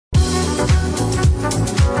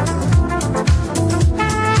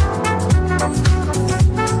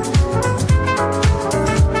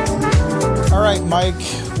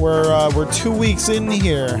we're 2 weeks in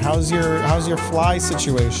here. How's your fly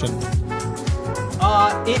situation?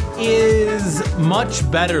 It is much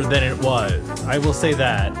better than it was. I will say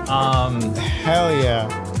that. Hell yeah.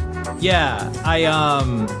 Yeah,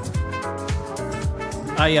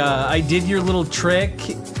 I did your little trick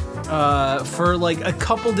for like a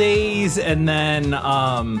couple days, and then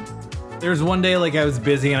there's one day like I was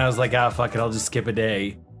busy and I was like, fuck it, I'll just skip a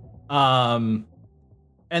day. And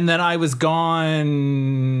then I was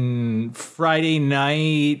gone Friday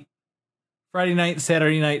night,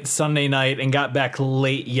 Saturday night, Sunday night, and got back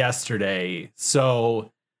late yesterday. So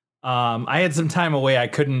I had some time away. I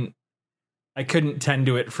couldn't tend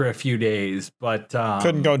to it for a few days, but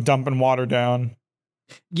couldn't go dumping water down.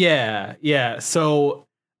 Yeah. So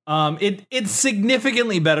it's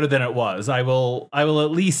significantly better than it was. I will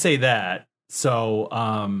at least say that. So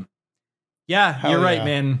yeah, Hell you're right, yeah.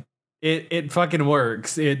 man. It fucking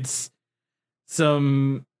works. It's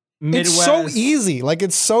some Midwest. It's so easy. Like,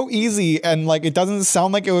 it's so easy, and like it doesn't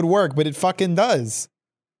sound like it would work, but it fucking does.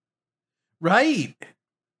 Right.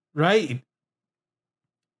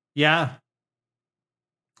 Yeah,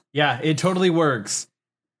 it totally works.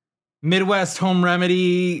 Midwest home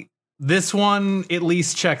remedy. This one at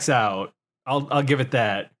least checks out. I'll give it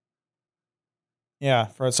that. Yeah.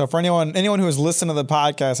 For anyone who has listened to the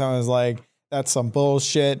podcast and was like, that's some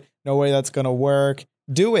bullshit, no way that's gonna work,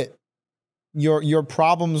 do it. Your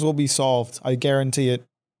problems will be solved. I guarantee it.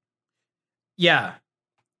 Yeah.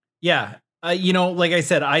 Like I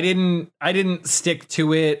said, I didn't stick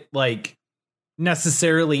to it like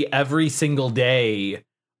necessarily every single day,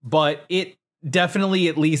 but it definitely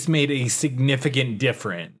at least made a significant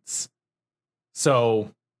difference.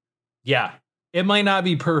 So yeah, it might not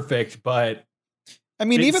be perfect, but I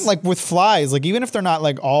mean, even like with flies, like even if they're not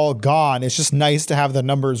like all gone, it's just nice to have the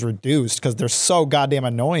numbers reduced because they're so goddamn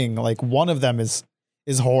annoying. Like one of them is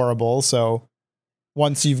horrible. So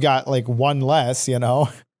once you've got like one less,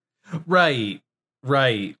 Right.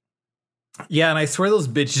 Yeah, and I swear those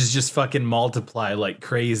bitches just fucking multiply like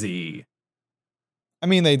crazy. I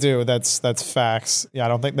mean, they do. That's facts.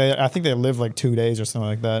 Yeah, I think they live like 2 days or something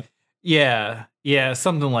like that. Yeah,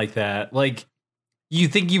 something like that. Like, you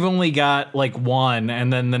think you've only got like one,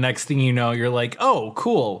 and then the next thing you know, you're like, oh,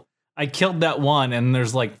 cool, I killed that one, and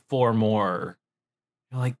there's like 4 more.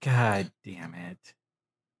 You're like, God damn it.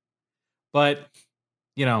 But,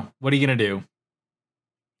 what are you gonna do?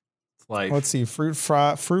 It's life. Let's see. Fruit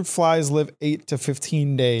flies live 8 to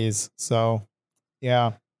 15 days. So,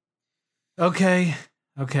 yeah. Okay.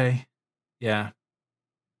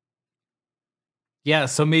 Yeah,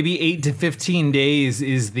 so maybe 8 to 15 days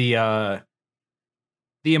is the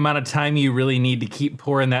amount of time you really need to keep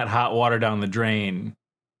pouring that hot water down the drain.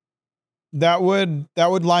 That would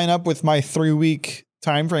line up with my 3-week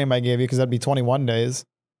time frame I gave you, because that'd be 21 days.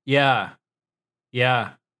 Yeah.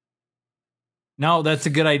 No, that's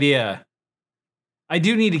a good idea. I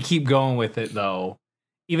do need to keep going with it though.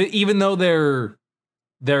 Even though they're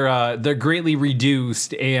greatly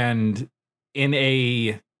reduced and in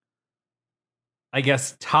a, I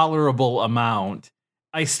guess, tolerable amount,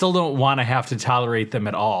 I still don't want to have to tolerate them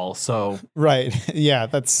at all. So right. Yeah,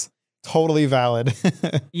 that's totally valid.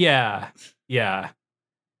 Yeah.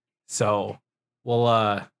 So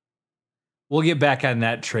we'll get back on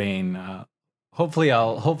that train. Hopefully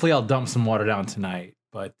I'll dump some water down tonight.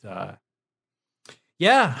 But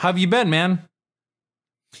yeah, how have you been, man?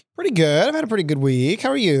 Pretty good. I've had a pretty good week. How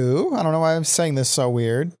are you? I don't know why I'm saying this so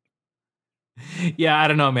weird. Yeah, I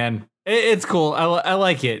don't know, man. It's cool. I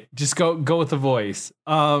like it. Just go with the voice.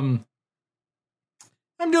 I'm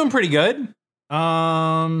doing pretty good.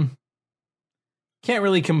 Can't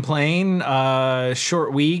really complain.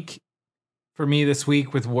 Short week for me this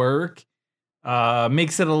week with work.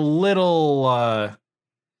 Makes it a little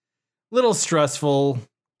stressful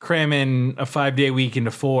cramming a 5-day week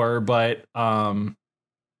into 4, but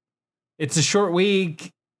it's a short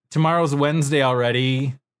week. Tomorrow's Wednesday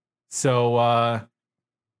already. So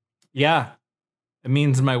yeah, it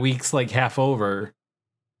means my week's like half over,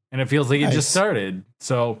 and it feels like it just started.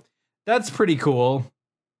 So that's pretty cool.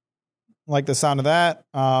 Like the sound of that.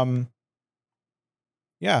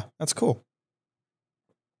 Yeah, that's cool.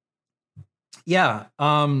 Yeah.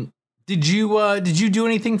 Did you do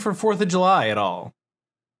anything for 4th of July at all?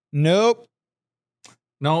 Nope.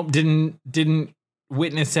 Didn't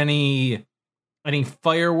witness any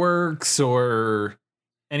fireworks or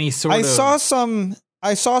any sort of.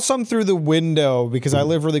 I saw some through the window because I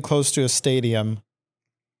live really close to a stadium.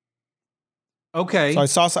 Okay.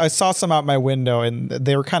 So I saw some out my window, and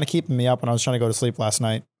they were kind of keeping me up when I was trying to go to sleep last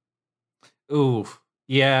night. Ooh.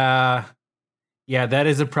 Yeah. Yeah, that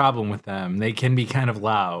is a problem with them. They can be kind of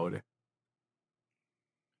loud.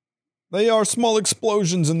 They are small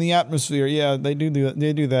explosions in the atmosphere. Yeah, they do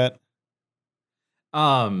that.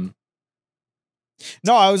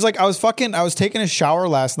 No, I was taking a shower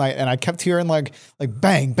last night and I kept hearing like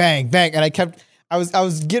bang, bang, bang. And I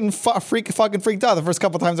was getting fucking freaked out the first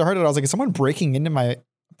couple times I heard it. I was like, is someone breaking into my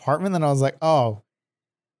apartment? And I was like, oh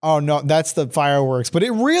no, that's the fireworks. But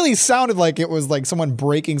it really sounded like it was like someone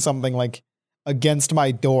breaking something like against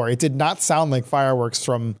my door. It did not sound like fireworks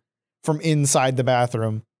from inside the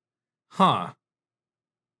bathroom. Huh.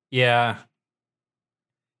 Yeah.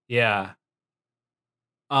 Yeah.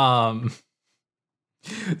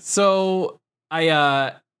 So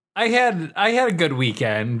I had a good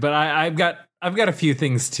weekend, but I've got a few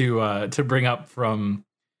things to bring up from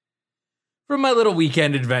my little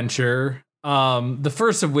weekend adventure. The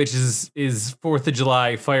first of which is 4th of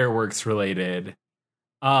July fireworks related.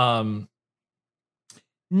 Not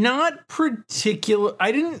particular.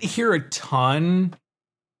 I didn't hear a ton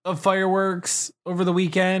of fireworks over the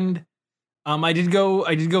weekend. I did go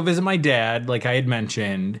visit my dad, like I had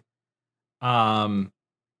mentioned. And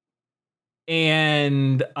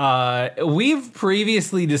we've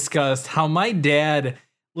previously discussed how my dad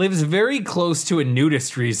lives very close to a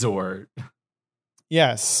nudist resort.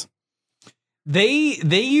 Yes. They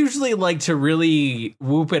usually like to really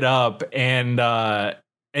whoop it up and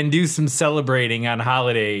do some celebrating on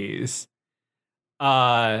holidays.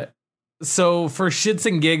 So for shits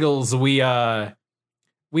and giggles, we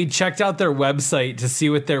checked out their website to see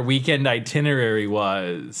what their weekend itinerary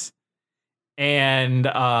was. And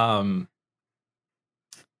I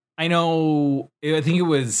think it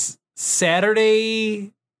was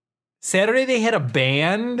Saturday they had a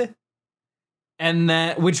band, and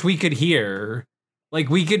that, which we could hear. Like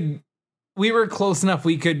we were close enough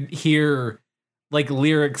we could hear like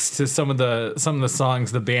lyrics to some of the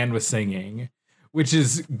songs the band was singing, which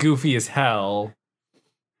is goofy as hell.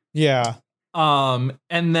 Yeah. And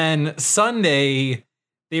then Sunday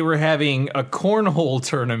they were having a cornhole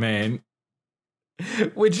tournament,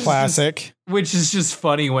 which is classic. Which is just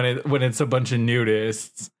funny when it's a bunch of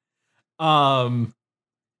nudists. And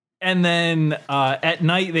then at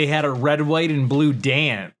night they had a red, white, and blue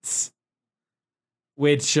dance,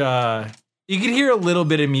 which you could hear a little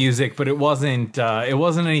bit of music, but it wasn't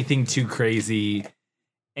anything too crazy.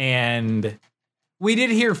 And we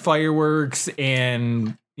did hear fireworks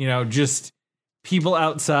and, just people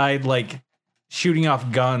outside like shooting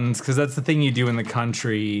off guns, because that's the thing you do in the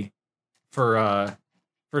country for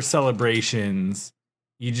celebrations.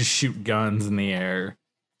 You just shoot guns in the air.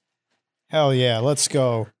 Hell yeah, let's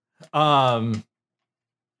go.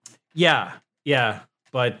 Yeah,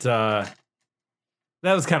 but that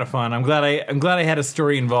was kind of fun. I'm glad I had a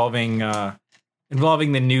story involving the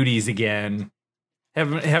nudies again.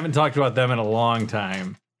 Haven't talked about them in a long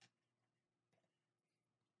time.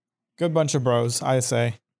 Good bunch of bros, I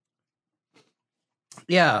say.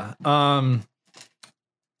 Yeah.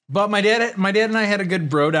 But my dad and I had a good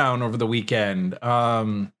bro down over the weekend.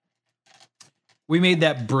 We made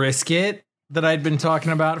that brisket that I'd been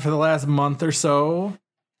talking about for the last month or so.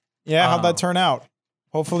 Yeah, how'd that turn out?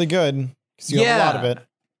 Hopefully good, because you have a lot of it.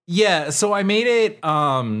 Yeah, so I made it,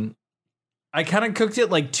 I kind of cooked it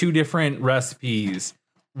like 2 different recipes.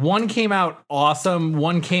 One came out awesome,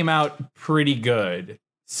 one came out pretty good.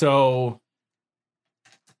 So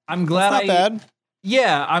I'm glad That's not bad.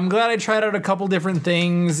 Yeah, I'm glad I tried out a couple different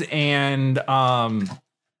things, and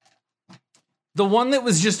the one that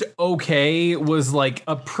was just okay was like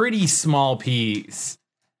a pretty small piece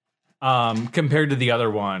compared to the other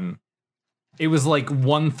one. It was like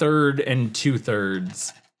 1/3 and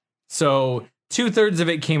 2/3. So 2/3 of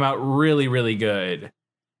it came out really, really good.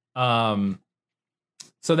 So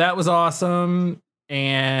that was awesome.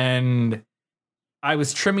 And I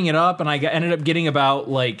was trimming it up, and I ended up getting about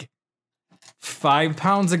like 5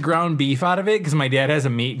 pounds of ground beef out of it, because my dad has a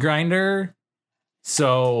meat grinder.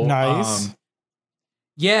 So nice.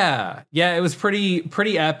 Yeah, it was pretty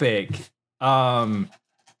epic. And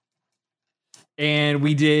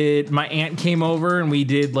my aunt came over and we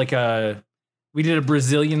did a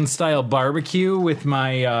Brazilian style barbecue with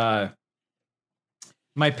my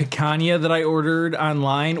picanha that I ordered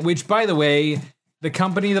online, which, by the way, the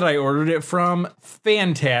company that I ordered it from,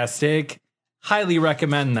 fantastic. Highly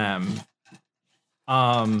recommend them.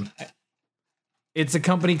 It's a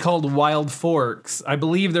company called Wild Forks. I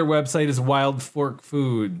believe their website is Wild Fork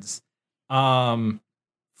Foods.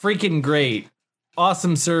 Freaking great.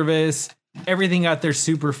 Awesome service. Everything got there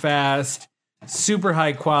super fast, super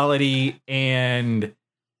high quality, and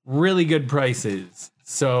really good prices.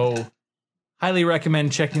 So highly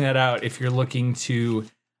recommend checking that out if you're looking to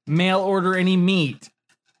mail order any meat.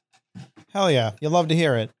 Hell yeah. You'll love to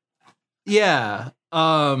hear it. Yeah.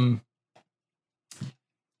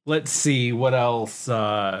 Let's see what else.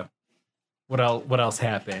 What else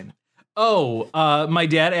happened? Oh, my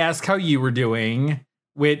dad asked how you were doing,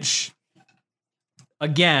 which,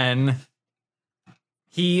 again,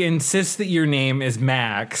 he insists that your name is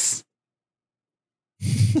Max.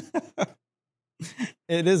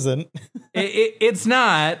 It isn't. It's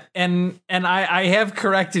not, and I have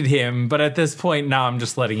corrected him, but at this point now I'm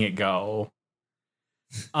just letting it go.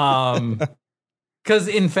 Because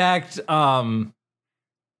in fact, my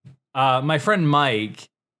friend Mike,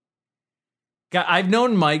 I've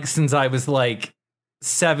known Mike since I was like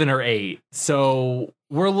 7 or 8, so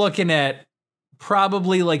we're looking at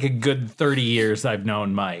probably like a good 30 years I've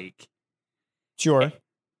known Mike. Sure.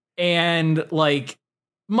 And like,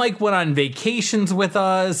 Mike went on vacations with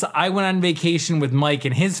us. I went on vacation with Mike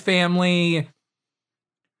and his family.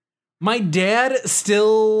 My dad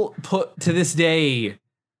still to this day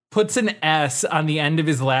puts an S on the end of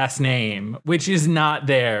his last name, which is not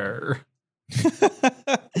there.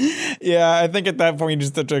 Yeah, I think at that point you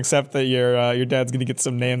just have to accept that your dad's gonna get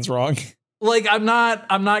some names wrong. Like, I'm not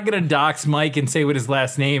gonna dox Mike and say what his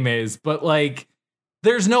last name is, but like,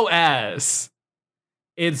 there's no S.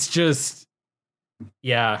 It's just,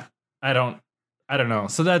 yeah, I don't know.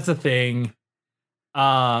 So that's a thing.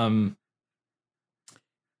 And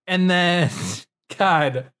then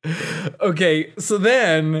God. Okay, so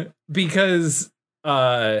then because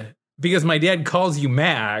my dad calls you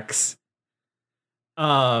Max,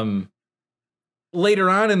 later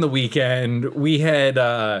on in the weekend, we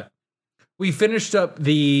finished up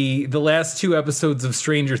the last 2 episodes of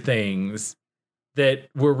Stranger Things that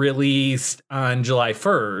were released on July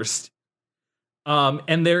 1st.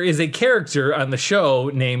 And there is a character on the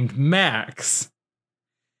show named Max.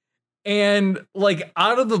 And like,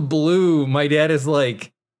 out of the blue, my dad is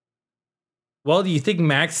like, well, do you think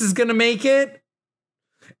Max is gonna make it?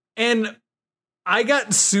 And I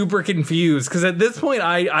got super confused because at this point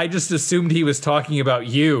I just assumed he was talking about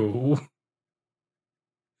you.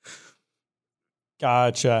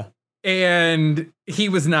 Gotcha. And he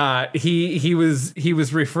was not. He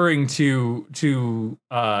was referring to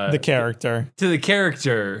the character. To the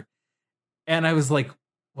character. And I was like,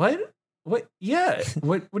 what? What? Yeah.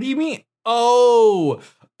 What do you mean? Oh,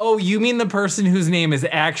 you mean the person whose name is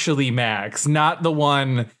actually Max, not the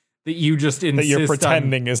one that you just insist that you're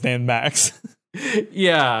pretending on. is named Max.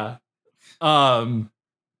 Yeah. Oh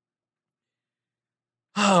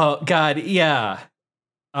God. Yeah.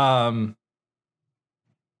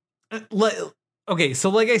 Okay. So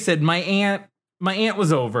like I said, my aunt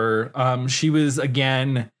was over. She was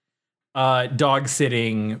again, dog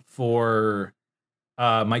sitting for,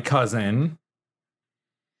 my cousin.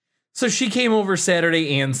 So she came over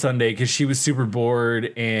Saturday and Sunday because she was super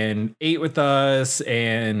bored and ate with us,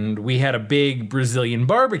 and we had a big Brazilian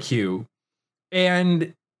barbecue.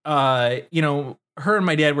 And her and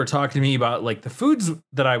my dad were talking to me about like the foods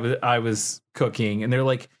that I was cooking, and they're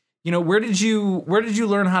like, where did you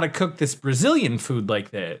learn how to cook this Brazilian food like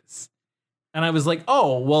this? And I was like,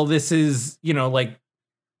 oh, well, this is, like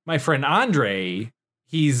my friend Andre,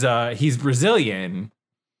 he's Brazilian.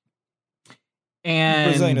 And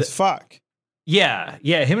Brazilian as fuck. Yeah,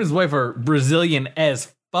 him and his wife are Brazilian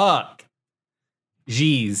as fuck.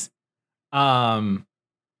 Jeez. And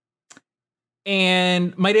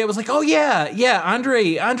my dad was like, "Oh yeah,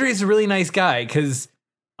 Andre's a really nice guy cuz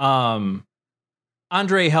Andre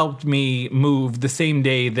helped me move the same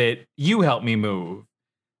day that you helped me move."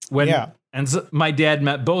 And so my dad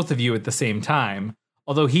met both of you at the same time,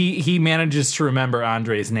 although he manages to remember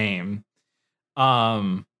Andre's name.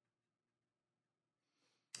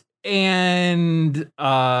 And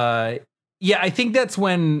I think that's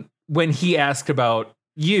when he asked about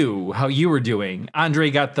you, how you were doing.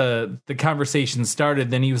 Andre got the conversation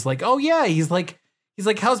started. Then he was like, "Oh yeah," he's like,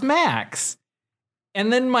 "How's Max?"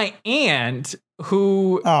 And then my aunt,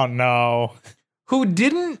 who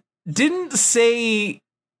didn't say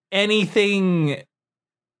anything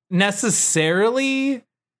necessarily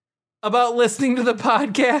about listening to the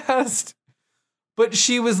podcast, but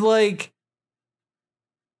she was like,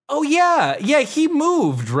 "Oh yeah, he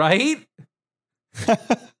moved, right?"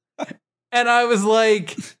 And I was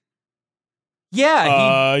like,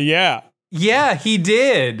 "Yeah, he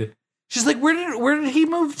did." She's like, "Where did he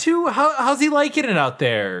move to? How's he liking it out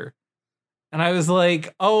there?" And I was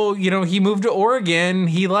like, "Oh, he moved to Oregon.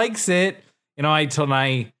 He likes it." I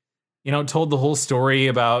told the whole story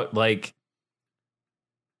about like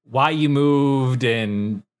why you moved,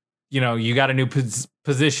 and you got a new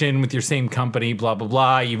position with your same company, blah, blah,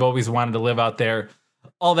 blah. You've always wanted to live out there,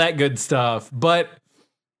 all that good stuff. But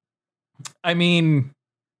I mean,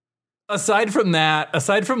 aside from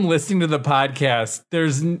listening to the podcast,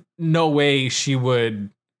 there's no way she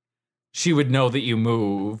would know that you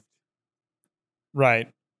moved. Right.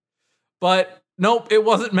 But nope, it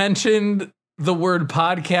wasn't mentioned. The word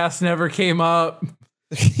podcast never came up.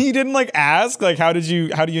 He didn't like ask, like, how do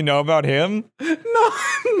you know about him?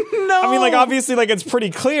 No. I mean, like, obviously, like, it's pretty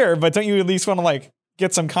clear, but don't you at least want to like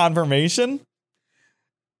get some confirmation?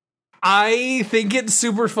 I think it's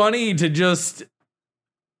super funny to just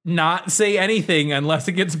not say anything unless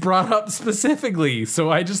it gets brought up specifically. So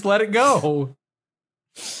I just let it go.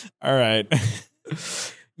 All right.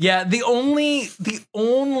 Yeah, the only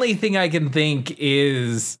thing I can think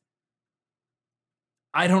is,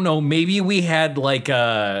 I don't know, maybe we had like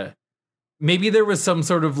maybe there was some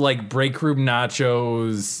sort of like Break Room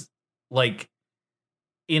Nachos like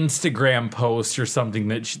Instagram post or something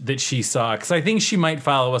that she saw, because I think she might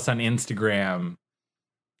follow us on Instagram.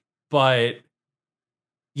 But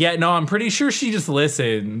yeah, no, I'm pretty sure she just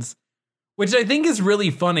listens, which I think is really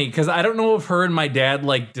funny, because I don't know if her and my dad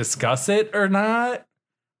like discuss it or not,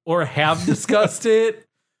 or have discussed it,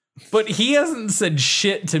 but he hasn't said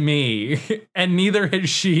shit to me, and neither has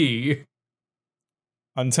she.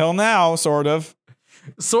 Until now, sort of.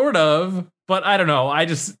 But I don't know.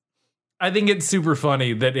 I think it's super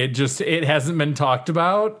funny that it hasn't been talked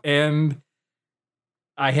about, and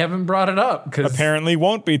I haven't brought it up because apparently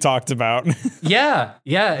won't be talked about. yeah,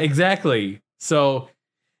 exactly. So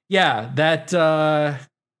yeah, that's that.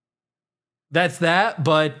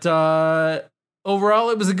 But overall,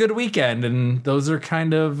 it was a good weekend, and those are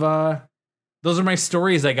kind of those are my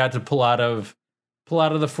stories I got to pull out of the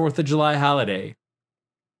 4th of July holiday.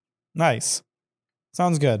 Nice.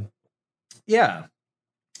 Sounds good. Yeah.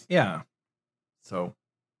 So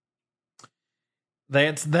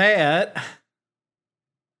that's that.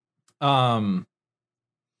 I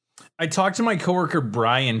talked to my coworker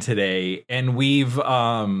Brian today, and we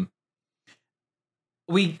kind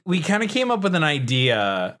of came up with an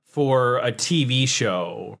idea for a TV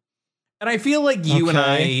show. And I feel like you and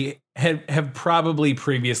I have probably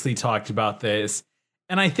previously talked about this.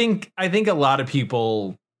 And I think a lot of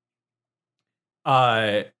people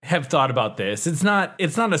have thought about this. It's not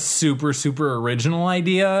a super original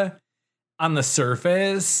idea on the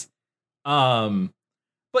surface.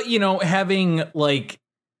 But you know, having like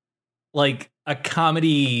a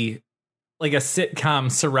comedy, like a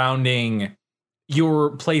sitcom surrounding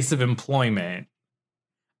your place of employment,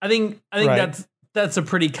 I think right. that's a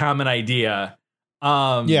pretty common idea.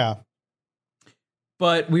 Yeah.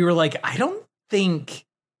 But we were like, I don't think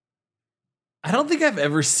I've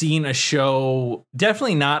ever seen a show,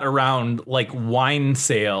 definitely not around like wine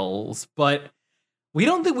sales, but we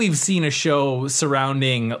don't think we've seen a show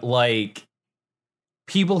surrounding like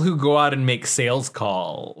people who go out and make sales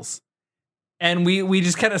calls. And we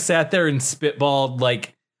just kind of sat there and spitballed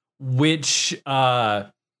like which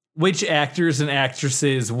actors and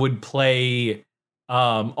actresses would play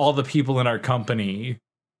all the people in our company.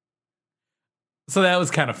 So that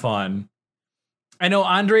was kind of fun. I know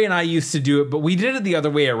Andre and I used to do it, but we did it the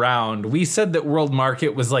other way around. We said that World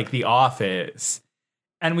Market was like The Office,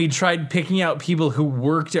 and we tried picking out people who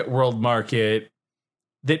worked at World Market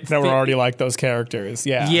that were already like those characters.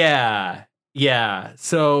 Yeah.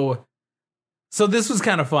 So this was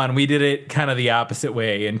kind of fun. We did it kind of the opposite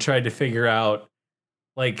way and tried to figure out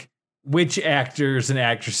like which actors and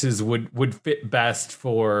actresses would fit best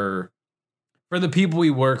for the people we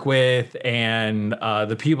work with, and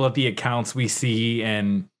the people at the accounts we see,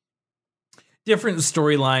 and different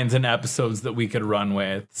storylines and episodes that we could run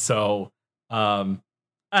with. So I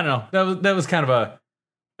don't know. That was kind of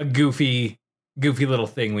a goofy little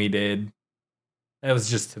thing we did. That was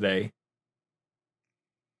just today.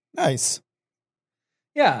 Nice.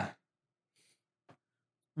 Yeah.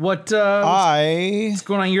 What's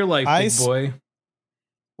going on in your life, big boy?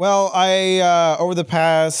 Well, I over the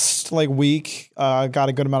past like week got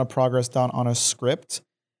a good amount of progress done on a script.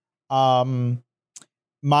 My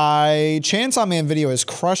Chainsaw Man video is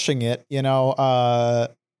crushing it. You know,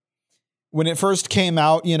 when it first came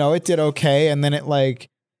out, you know, it did okay, and then it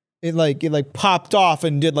popped off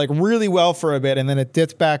and did like really well for a bit, and then it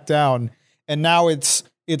dipped back down, and now it's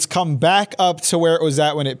come back up to where it was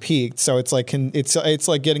at when it peaked. So it's like it's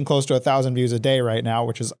like getting close to 1,000 views a day right now,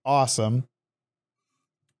 which is awesome.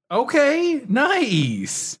 Okay,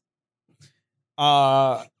 nice.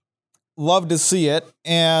 Love to see it.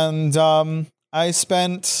 And I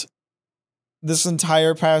spent this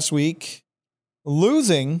entire past week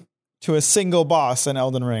losing to a single boss in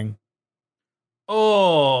Elden Ring.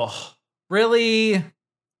 Oh, really?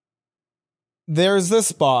 there's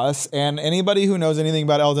this boss, and anybody who knows anything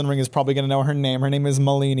about Elden Ring is probably going to know her name. Her name is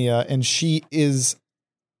Malenia, and she is...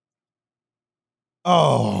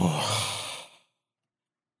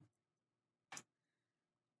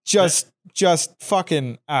 Just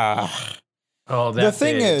fucking... Oh, that the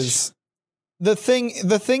thing bitch. is... The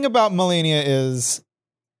thing about Malenia is...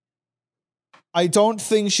 I don't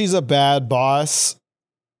think she's a bad boss,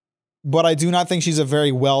 but I do not think she's a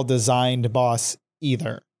very well-designed boss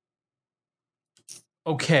either.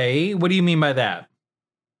 Okay, what do you mean by that?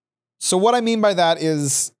 So what I mean by that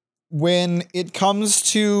is when it comes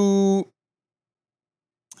to,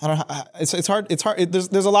 I don't know, it's hard.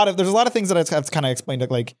 There's a lot of things that I have to kind of explain to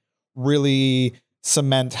like really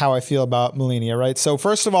cement how I feel about Malenia, right? So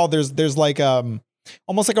first of all, there's like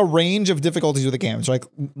almost like a range of difficulties with the games, like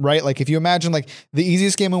right? Like if you imagine like the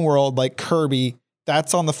easiest game in the world, like Kirby,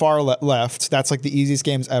 that's on the far left. That's like the easiest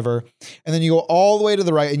games ever. And then you go all the way to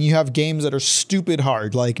the right and you have games that are stupid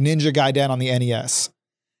hard, like Ninja Gaiden on the NES.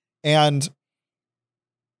 And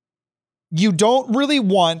you don't really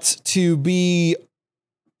want to be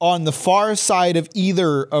on the far side of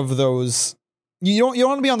either of those. You don't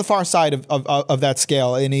want to be on the far side of that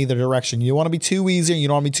scale in either direction. You don't want to be too easy and you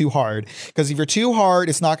don't want to be too hard. Because if you're too hard,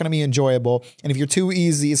 it's not going to be enjoyable. And if you're too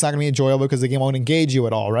easy, it's not going to be enjoyable because the game won't engage you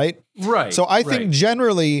at all, right? Right. So I think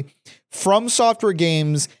generally From Software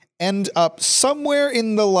games end up somewhere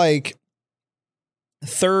in the like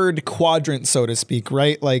third quadrant, so to speak,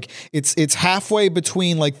 right? Like it's halfway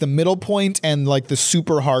between like the middle point and like the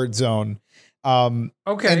super hard zone.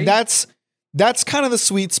 Okay. And that's kind of the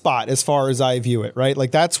sweet spot as far as I view it, right?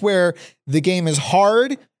 Like that's where the game is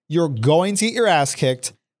hard. You're going to get your ass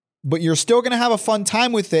kicked, but you're still going to have a fun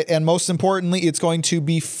time with it. And most importantly, it's going to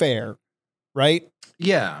be fair, right?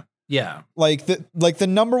 Yeah. Yeah. Like the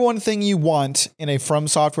number one thing you want in a From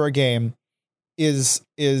Software game is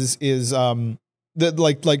the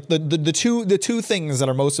two things that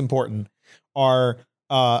are most important are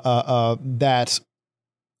that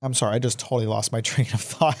I'm sorry, I just totally lost my train of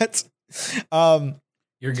thought.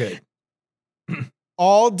 You're good.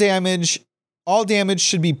 All damage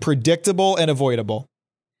should be predictable and avoidable.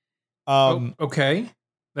 Okay.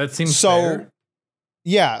 That seems so fair.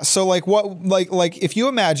 Yeah, so like what like if you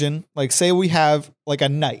imagine, like say we have like a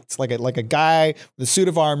knight, like a guy with a suit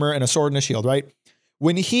of armor and a sword and a shield, right?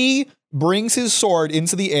 When he brings his sword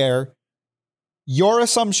into the air, your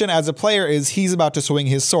assumption as a player is he's about to swing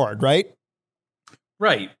his sword, right?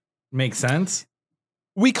 Right. Makes sense.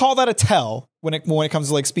 We call that a tell when it comes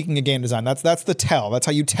to like speaking of game design. That's the tell. That's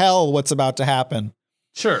how you tell what's about to happen.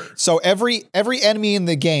 Sure. So every enemy in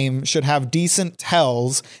the game should have decent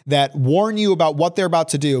tells that warn you about what they're about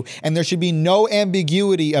to do, and there should be no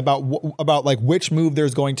ambiguity about like which move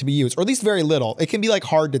there's going to be used, or at least very little. It can be like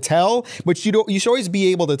hard to tell, but you should always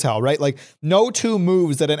be able to tell, right? Like no two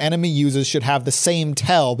moves that an enemy uses should have the same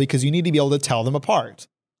tell because you need to be able to tell them apart.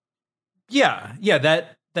 Yeah.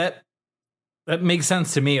 That makes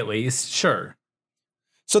sense to me at least. Sure.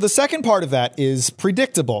 So the second part of that is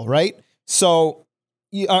predictable, right? So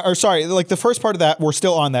like the first part of that, we're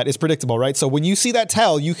still on that, is predictable, right? So when you see that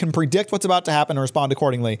tell, you can predict what's about to happen and respond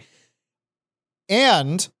accordingly.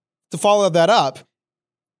 And to follow that up,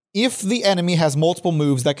 if the enemy has multiple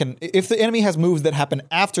moves if the enemy has moves that happen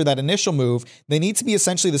after that initial move, they need to be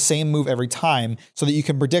essentially the same move every time so that you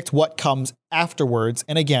can predict what comes afterwards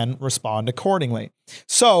and again, respond accordingly.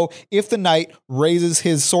 So if the knight raises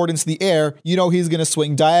his sword into the air, you know he's going to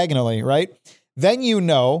swing diagonally, right? Then you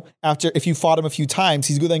know, if you fought him a few times,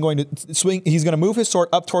 he's then going to swing. He's going to move his sword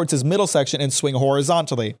up towards his middle section and swing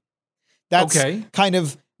horizontally. That's kind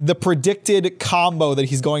of the predicted combo that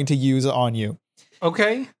he's going to use on you.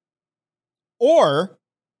 Okay. Or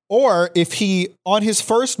if he, on his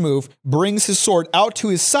first move, brings his sword out to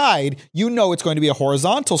his side, you know it's going to be a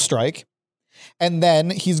horizontal strike. And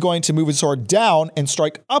then he's going to move his sword down and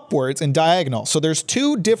strike upwards in diagonal. So there's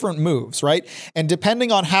two different moves, right? And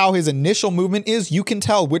depending on how his initial movement is, you can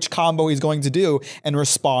tell which combo he's going to do and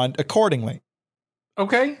respond accordingly.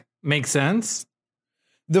 Okay. Makes sense.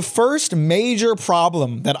 The first major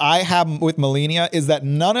problem that I have with Malenia is that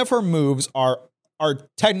none of her moves are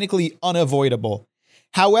technically unavoidable.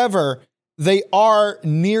 However, they are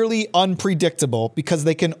nearly unpredictable because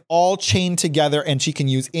they can all chain together and she can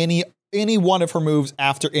use any one of her moves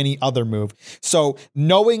after any other move. So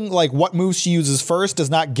knowing like what moves she uses first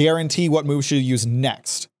does not guarantee what moves she'll use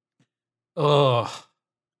next. Ugh.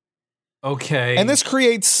 Okay. And this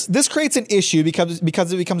creates an issue because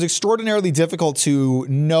it becomes extraordinarily difficult to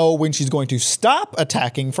know when she's going to stop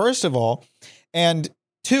attacking, first of all. And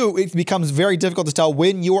two, it becomes very difficult to tell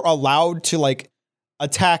when you're allowed to like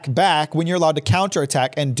attack back when you're allowed to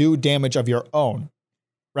counterattack and do damage of your own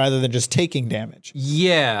rather than just taking damage.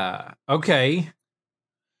 Yeah. Okay.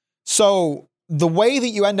 So the way that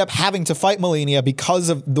you end up having to fight Malenia because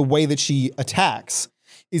of the way that she attacks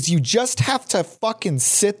is you just have to fucking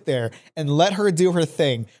sit there and let her do her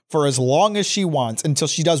thing for as long as she wants until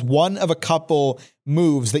she does one of a couple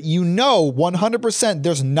moves that 100%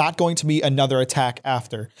 there's not going to be another attack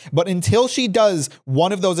after. But until she does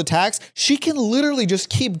one of those attacks, she can literally just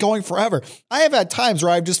keep going forever. I have had times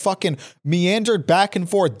where I've just fucking meandered back and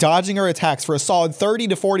forth, dodging her attacks for a solid 30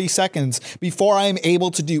 to 40 seconds before I am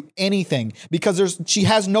able to do anything because she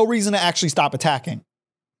has no reason to actually stop attacking.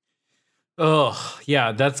 Ugh,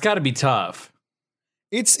 yeah, that's got to be tough.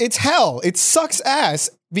 It's hell. It sucks ass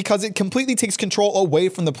because it completely takes control away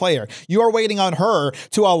from the player. You are waiting on her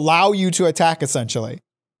to allow you to attack, essentially.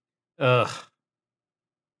 Ugh.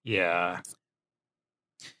 Yeah.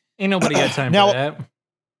 Ain't nobody got time for that.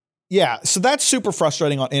 Yeah, so that's super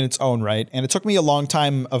frustrating in its own right. And it took me a long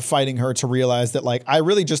time of fighting her to realize that, like, I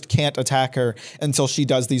really just can't attack her until she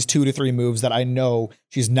does these 2 to 3 moves that I know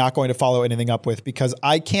she's not going to follow anything up with because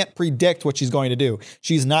I can't predict what she's going to do.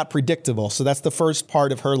 She's not predictable. So that's the first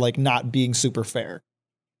part of her, like, not being super fair.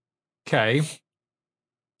 Okay.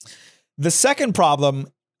 The second problem,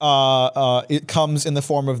 it comes in the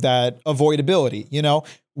form of that avoidability,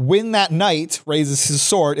 When that knight raises his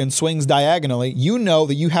sword and swings diagonally, you know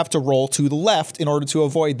that you have to roll to the left in order to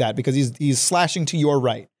avoid that because he's slashing to your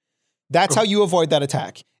right. That's how you avoid that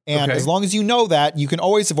attack. And as long as you know that, you can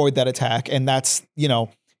always avoid that attack. And that's,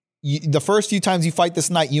 the first few times you fight this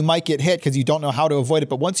knight, you might get hit because you don't know how to avoid it.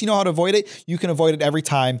 But once you know how to avoid it, you can avoid it every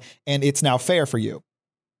time. And it's now fair for you.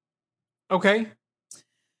 Okay.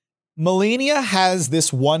 Malenia has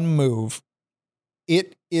this one move.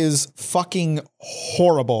 It is fucking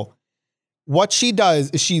horrible. What she does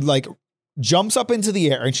is she like jumps up into the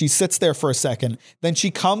air and she sits there for a second. Then she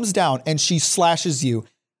comes down and she slashes you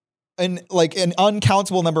and like an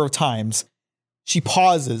uncountable number of times. She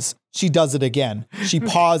pauses. She does it again. She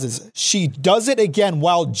pauses. She does it again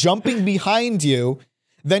while jumping behind you.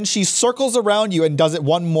 Then she circles around you and does it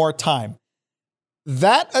one more time.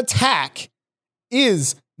 That attack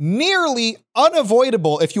is nearly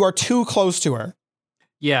unavoidable if you are too close to her.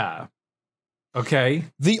 Yeah. Okay.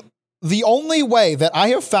 The only way that I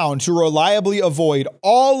have found to reliably avoid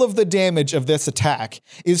all of the damage of this attack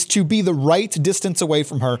is to be the right distance away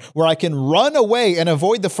from her, where I can run away and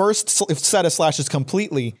avoid the first set of slashes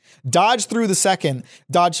completely, dodge through the second,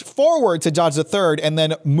 dodge forward to dodge the third, and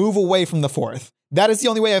then move away from the fourth. That is the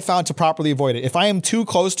only way I've found to properly avoid it. If I am too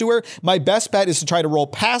close to her, my best bet is to try to roll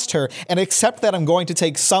past her and accept that I'm going to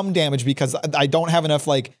take some damage because I don't have enough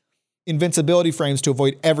like invincibility frames to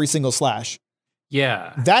avoid every single slash.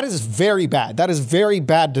 Yeah. That is very bad. That is very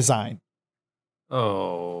bad design.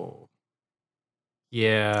 Oh.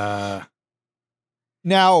 Yeah.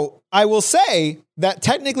 Now, I will say that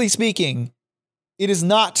technically speaking, it is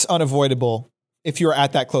not unavoidable if you're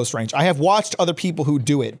at that close range. I have watched other people who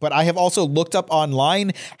do it, but I have also looked up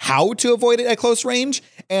online how to avoid it at close range,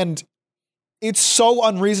 and it's so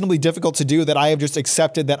unreasonably difficult to do that I have just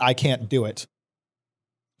accepted that I can't do it.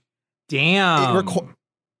 Damn.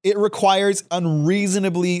 It requires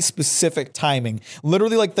unreasonably specific timing.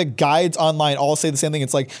 Literally, like the guides online all say the same thing.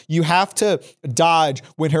 It's like you have to dodge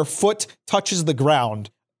when her foot touches the ground,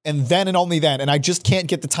 and then and only then. And I just can't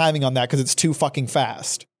get the timing on that because it's too fucking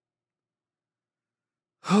fast.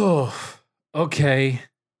 Oh, okay.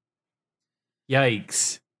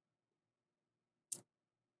 Yikes.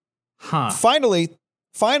 Huh. Finally,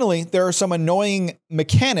 there are some annoying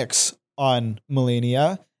mechanics on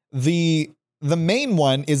Malenia. The main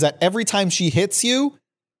one is that every time she hits you,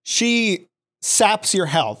 she saps your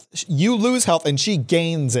health. You lose health and she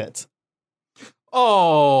gains it.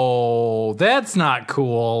 Oh, that's not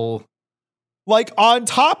cool. Like on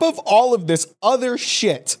top of all of this other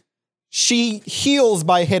shit, she heals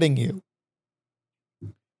by hitting you.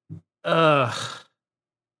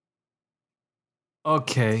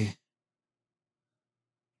 Okay.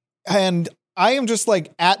 And I am just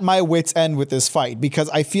like at my wit's end with this fight because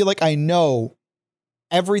I feel like I know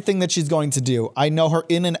everything that she's going to do. I know her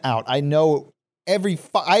in and out. I know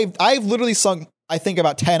I've literally sunk, I think,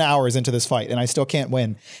 about 10 hours into this fight and I still can't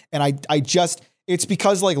win. And I just, it's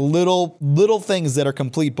because like little things that are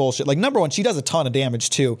complete bullshit. Like number one, she does a ton of damage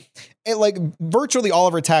too. It like virtually all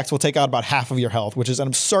of her attacks will take out about half of your health, which is an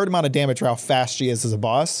absurd amount of damage for how fast she is as a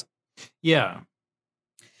boss. Yeah.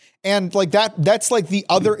 And like that's like the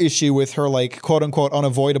other issue with her like quote unquote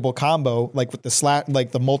unavoidable combo, like with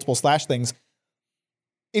the multiple slash things.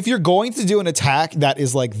 If you're going to do an attack that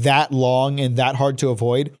is like that long and that hard to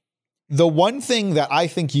avoid, The one thing that I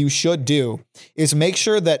think you should do is make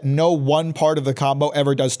sure that no one part of the combo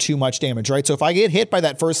ever does too much damage, right? So if I get hit by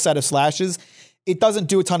that first set of slashes, it doesn't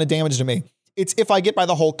do a ton of damage to me. It's if I get by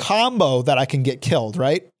the whole combo that I can get killed,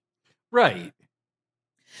 right? Right.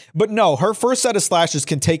 But no, her first set of slashes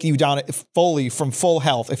can take you down fully from full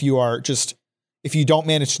health if you don't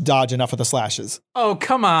manage to dodge enough of the slashes. Oh,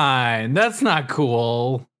 come on. That's not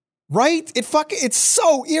cool. Right? It's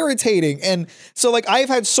so irritating. And so like I've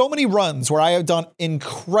had so many runs where I have done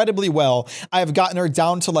incredibly well. I have gotten her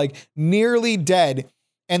down to like nearly dead.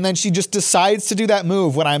 And then she just decides to do that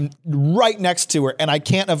move when I'm right next to her and I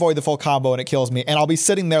can't avoid the full combo and it kills me. And I'll be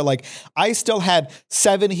sitting there like I still had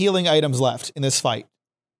 7 healing items left in this fight.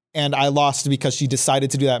 And I lost because she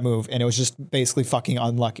decided to do that move. And it was just basically fucking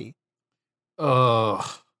unlucky. Ugh.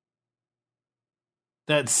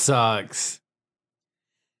 That sucks.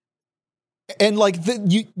 And like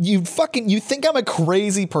you think I'm a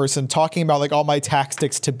crazy person talking about like all my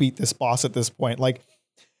tactics to beat this boss at this point. Like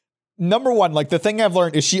number one, like the thing I've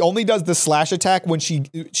learned is she only does the slash attack when she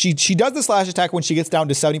does the slash attack when she gets down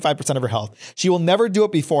to 75% of her health. She will never do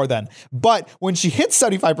it before then. But when she hits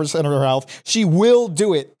 75% of her health, she will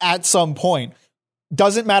do it at some point.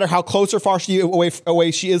 Doesn't matter how close or far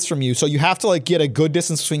away she is from you. So you have to like get a good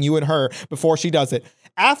distance between you and her before she does it.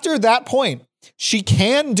 After that point, she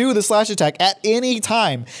can do the slash attack at any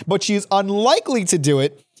time, but she is unlikely to do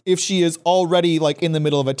it if she is already like in the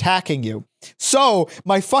middle of attacking you. So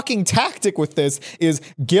my fucking tactic with this is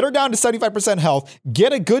get her down to 75% health,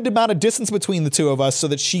 get a good amount of distance between the two of us so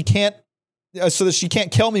that she can't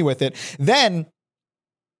kill me with it. Then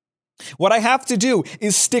what I have to do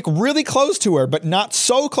is stick really close to her, but not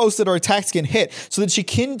so close that her attacks can hit, so that she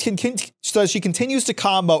continues to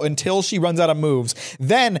combo until she runs out of moves.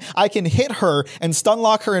 Then I can hit her and stun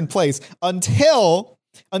lock her in place until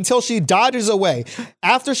she dodges away.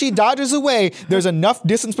 After she dodges away, there's enough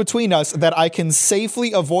distance between us that I can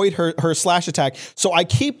safely avoid her slash attack. So I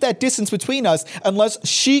keep that distance between us unless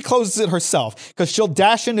she closes it herself, because she'll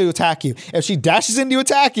dash in to attack you. If she dashes in to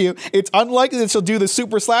attack you, it's unlikely that she'll do the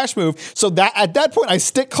super slash move. So that at that point, I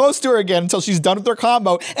stick close to her again until she's done with her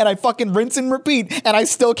combo, and I fucking rinse and repeat, and I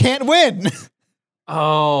still can't win.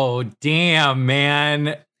 Oh, damn,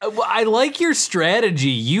 man. I like your strategy.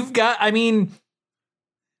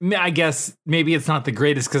 I guess maybe it's not the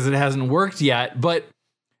greatest because it hasn't worked yet, but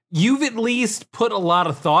you've at least put a lot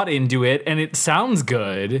of thought into it and it sounds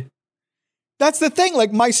good. That's the thing.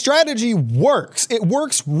 Like my strategy works. It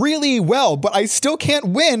works really well, but I still can't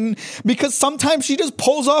win because sometimes she just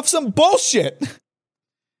pulls off some bullshit.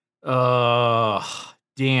 Damn.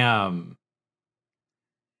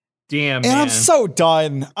 Damn, and man. I'm so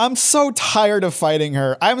done. I'm so tired of fighting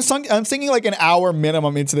her. I'm thinking like an hour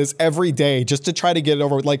minimum into this every day just to try to get it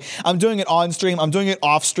over with. Like I'm doing it on stream. I'm doing it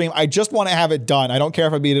off stream. I just want to have it done. I don't care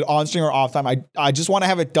if I beat it on stream or off time. I just want to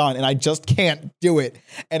have it done and I just can't do it.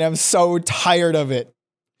 And I'm so tired of it.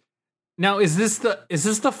 Now, is this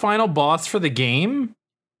the final boss for the game?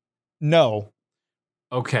 No.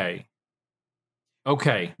 Okay.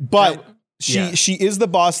 But she is the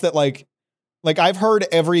boss that like I've heard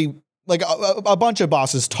a bunch of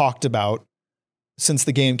bosses talked about since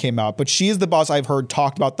the game came out, but she is the boss I've heard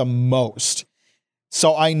talked about the most.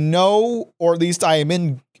 So I know, or at least I'm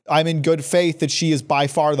in good faith that she is by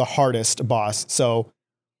far the hardest boss. So,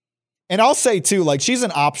 and I'll say too, like she's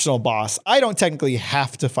an optional boss. I don't technically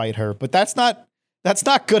have to fight her, but that's not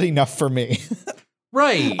good enough for me.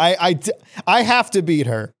 Right. I have to beat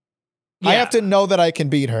her. Yeah. I have to know that I can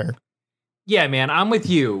beat her. Yeah, man, I'm with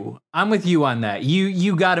you. I'm with you on that.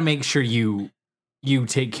 You got to make sure you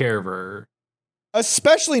take care of her.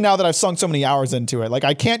 Especially now that I've sunk so many hours into it. Like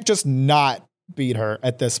I can't just not beat her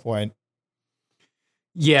at this point.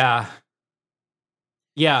 Yeah.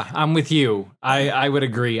 Yeah, I'm with you. I would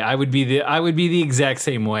agree. I would be the exact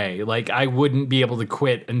same way. Like I wouldn't be able to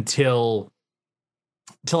quit until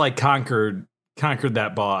I conquered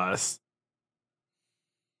that boss.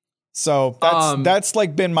 So that's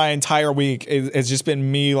like been my entire week. It's just been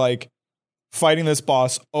me like fighting this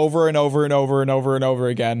boss over and over and over and over and over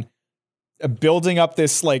again, building up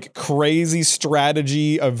this like crazy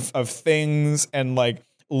strategy of things and like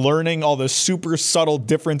learning all the super subtle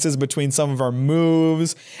differences between some of our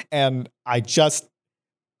moves. And I just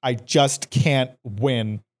can't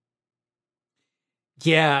win.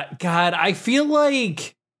 Yeah, God, I feel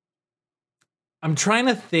like I'm trying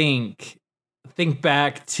to think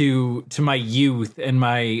back to my youth and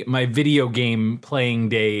my video game playing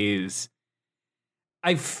days.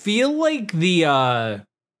 I feel like the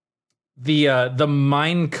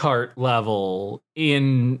minecart level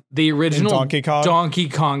in the original Donkey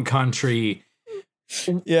Kong Country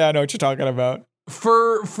Yeah, I know what you're talking about.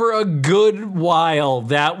 For a good while,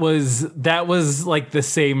 that was like the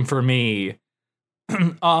same for me.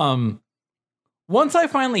 Once I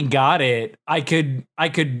finally got it, I could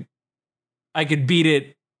beat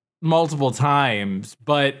it multiple times,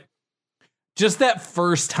 but just that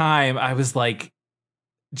first time I was like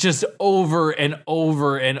just over and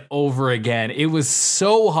over and over again. It was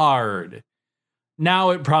so hard.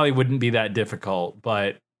 Now it probably wouldn't be that difficult,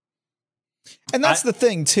 but and that's the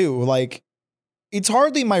thing too, like it's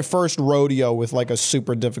hardly my first rodeo with like a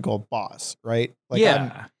super difficult boss, right? Like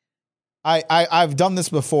yeah. I've done this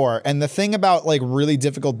before, and the thing about like really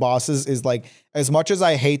difficult bosses is like as much as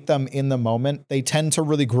I hate them in the moment, they tend to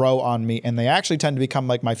really grow on me, and they actually tend to become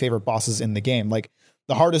like my favorite bosses in the game. Like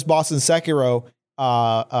the hardest boss in Sekiro,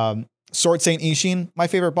 Sword Saint Ishin, my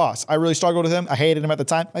favorite boss. I really struggled with him. I hated him at the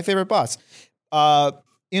time. My favorite boss.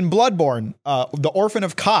 In Bloodborne, the Orphan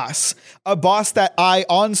of Kos, a boss that I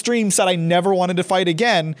on stream said I never wanted to fight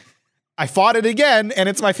again. I fought it again, and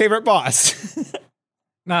it's my favorite boss.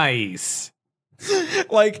 Nice.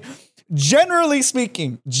 Like generally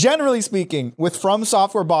speaking, with From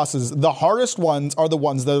Software bosses, the hardest ones are the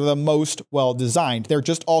ones that are the most well designed. They're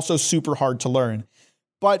just also super hard to learn.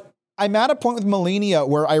 But I'm at a point with Malenia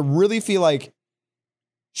where I really feel like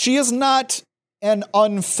she is not an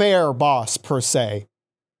unfair boss per se,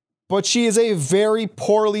 but she is a very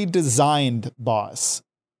poorly designed boss.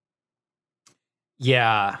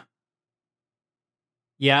 Yeah.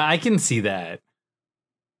 Yeah, I can see that.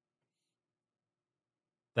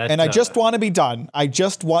 And I just want to be done. I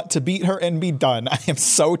just want to beat her and be done. I am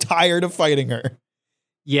so tired of fighting her.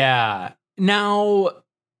 Yeah. Now,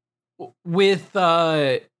 with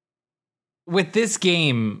this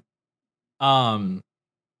game, when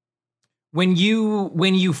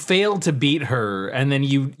you fail to beat her and then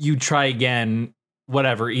you try again,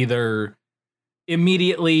 whatever, either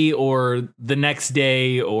immediately or the next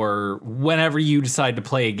day or whenever you decide to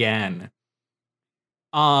play again,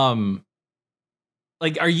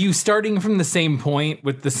 like, are you starting from the same point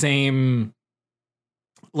with the same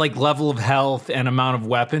like level of health and amount of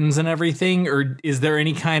weapons and everything, or is there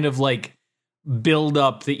any kind of like build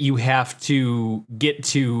up that you have to get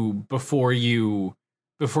to before you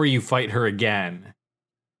fight her again?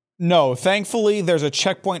 No, thankfully there's a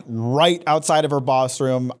checkpoint right outside of her boss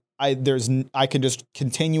room. I can just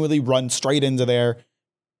continually run straight into there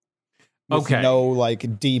with no like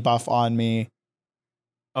debuff on me.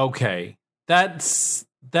 Okay. That's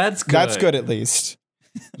good. That's good at least.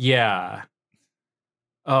 Yeah.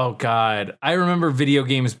 Oh God. I remember video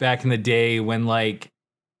games back in the day when like,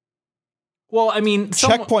 well, I mean,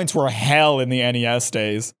 checkpoints were hell in the NES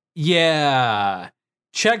days. Yeah.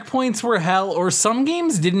 Checkpoints were hell, or some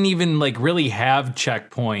games didn't even like really have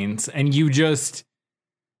checkpoints, and you just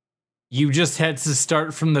had to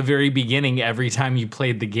start from the very beginning every time you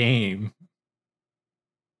played the game.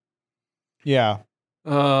 Yeah.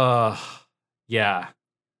 Yeah.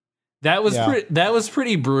 That was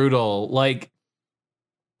pretty brutal. Like,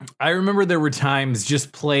 I remember there were times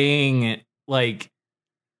just playing the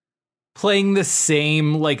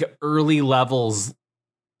same like early levels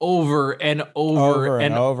over and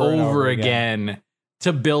over again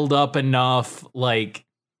to build up enough lives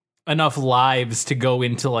to go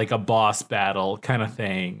into like a boss battle kind of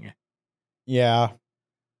thing. Yeah.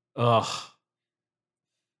 Ugh.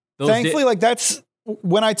 Thankfully, like that's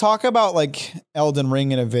when I talk about like Elden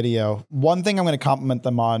Ring in a video, one thing I'm going to compliment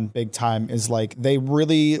them on big time is like they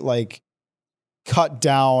really like cut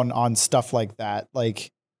down on stuff like that.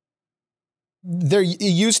 Like it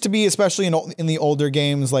used to be, especially in the older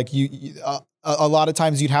games, like a lot of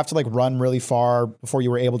times you'd have to like run really far before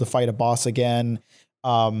you were able to fight a boss again.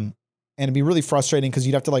 And it'd be really frustrating because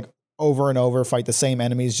you'd have to like over and over fight the same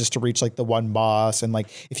enemies just to reach like the one boss. And like,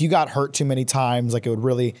 if you got hurt too many times, like it would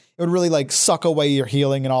really like suck away your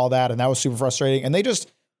healing and all that. And that was super frustrating. And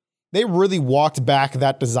they really walked back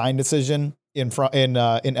that design decision in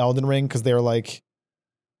Elden Ring. Cause they were like,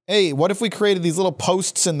 hey, what if we created these little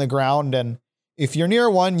posts in the ground, and if you're near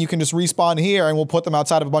one, you can just respawn here and we'll put them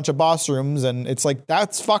outside of a bunch of boss rooms. And it's like,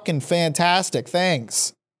 that's fucking fantastic.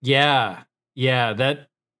 Thanks. Yeah. Yeah.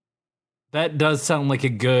 That does sound like a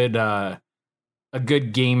good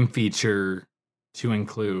game feature to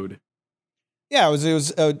include. Yeah, it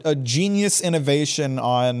was a genius innovation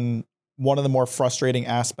on one of the more frustrating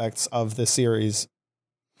aspects of the series.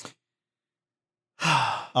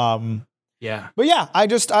 Yeah. But yeah, I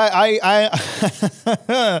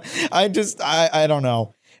don't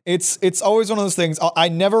know. It's always one of those things. I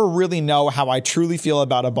never really know how I truly feel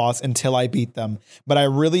about a boss until I beat them. But I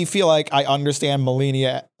really feel like I understand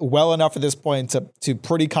Malenia well enough at this point to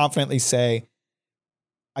pretty confidently say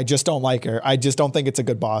I just don't like her. I just don't think it's a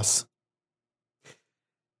good boss.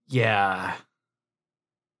 Yeah.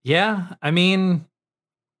 Yeah, I mean,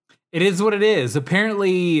 it is what it is.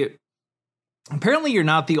 Apparently you're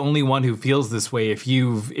not the only one who feels this way if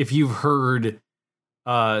you've heard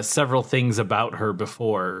several things about her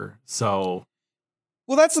before. So,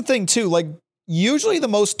 well, that's the thing too. Like, usually the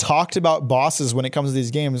most talked about bosses when it comes to these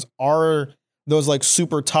games are those like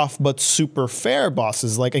super tough but super fair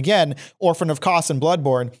bosses. Like, again, Orphan of Kos and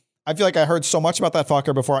Bloodborne. I feel like I heard so much about that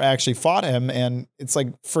fucker before I actually fought him, and it's like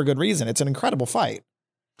for good reason. It's an incredible fight.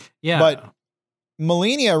 Yeah. But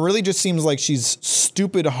Malenia really just seems like she's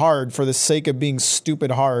stupid hard for the sake of being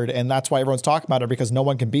stupid hard, and that's why everyone's talking about her, because no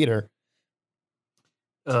one can beat her.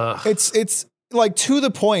 It's like to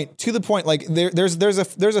the point. Like there's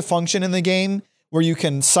a function in the game where you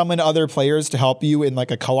can summon other players to help you in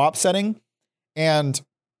like a co-op setting, and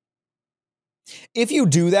if you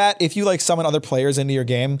do that, if you like summon other players into your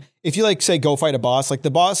game, if you like say go fight a boss, like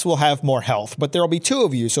the boss will have more health, but there will be two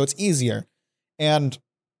of you, so it's easier. And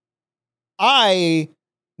I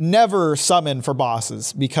never summon for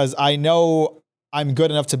bosses because I know I'm good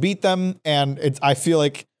enough to beat them. And I feel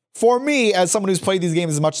like for me, as someone who's played these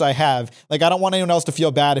games as much as I have, like I don't want anyone else to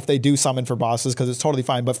feel bad if they do summon for bosses because it's totally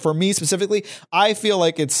fine. But for me specifically, I feel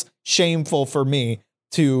like it's shameful for me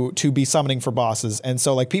to be summoning for bosses. And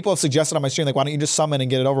so like people have suggested on my stream, like, why don't you just summon and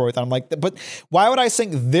get it over with? And I'm like, but why would I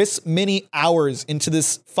sink this many hours into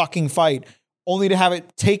this fucking fight only to have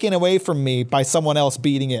it taken away from me by someone else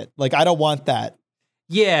beating it? Like, I don't want that.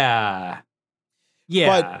 Yeah.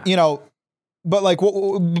 But, you know, but like,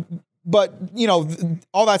 but, you know,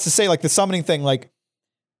 all that's to say, like the summoning thing, like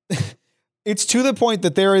it's to the point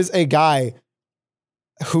that there is a guy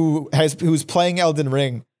who's playing Elden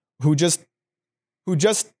Ring who just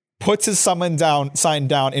puts his sign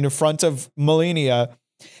down in front of Malenia,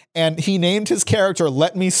 and he named his character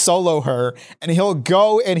Let Me Solo Her, and he'll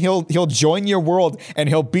go and he'll join your world and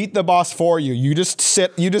he'll beat the boss for you. You just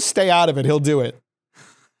stay out of it. He'll do it.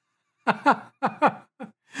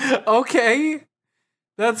 Okay.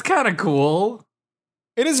 That's kind of cool.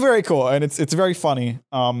 It is very cool, and it's very funny.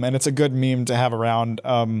 And it's a good meme to have around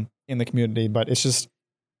in the community, but it's just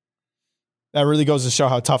that really goes to show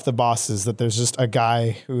how tough the boss is, that there's just a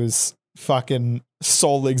guy whose fucking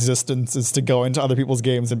sole existence is to go into other people's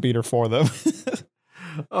games and beat her for them.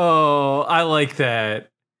 Oh, I like that.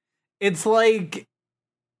 It's like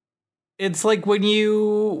when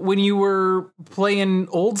you were playing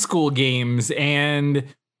old school games and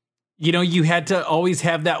you know you had to always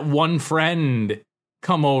have that one friend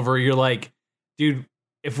come over. You're like, dude,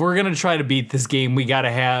 if we're gonna try to beat this game, we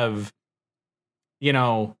gotta have, you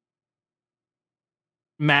know,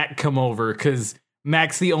 Mac come over because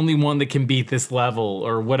Mac's the only one that can beat this level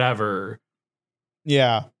or whatever.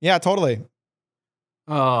 Yeah, totally.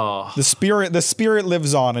 Oh, the spirit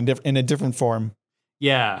lives on in a different form.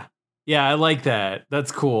 Yeah, I like that.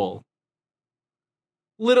 That's cool.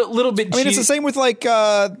 Little bit. I mean, it's the same with like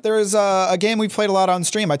there's a game we played a lot on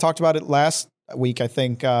stream. I talked about it last week, I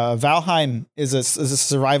think. Valheim is a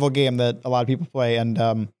survival game that a lot of people play,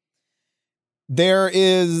 and there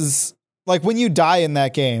is, like, when you die in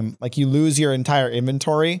that game, like you lose your entire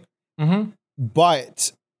inventory,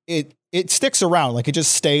 but it sticks around. Like it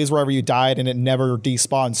just stays wherever you died and it never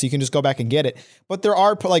despawns. So you can just go back and get it. But there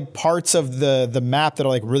are like parts of the map that are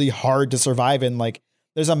like really hard to survive in. Like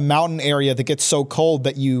there's a mountain area that gets so cold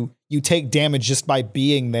that you take damage just by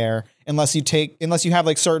being there, unless you have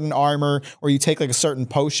like certain armor or you take like a certain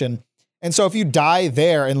potion. And so if you die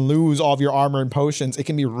there and lose all of your armor and potions, it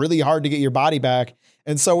can be really hard to get your body back.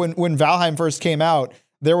 And so when Valheim first came out,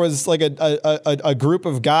 there was like a group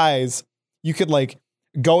of guys you could like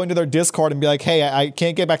go into their Discord and be like, hey, I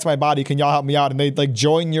can't get back to my body. Can y'all help me out? And they'd like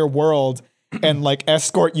join your world and like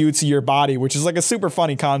escort you to your body, which is like a super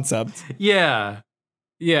funny concept. Yeah,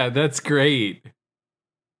 that's great.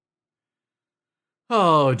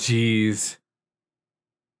 Oh, geez.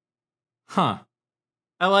 Huh.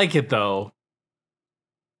 I like it though.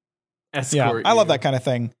 Escort. Yeah, I love that kind of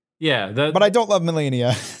thing. Yeah, but I don't love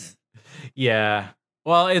Malenia. Yeah.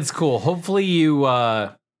 Well, it's cool. Hopefully you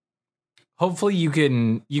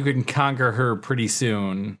can conquer her pretty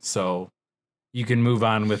soon, so you can move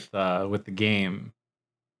on with the game.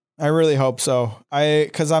 I really hope so.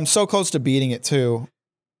 Because I'm so close to beating it too.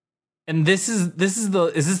 And is this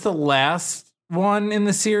the last one in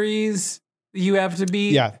the series you have to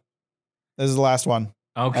beat? Yeah, this is the last one.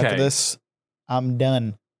 Okay. After this, I'm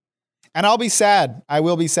done. And I'll be sad. I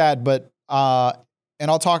will be sad, but and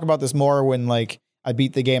I'll talk about this more when like I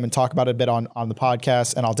beat the game and talk about it a bit on the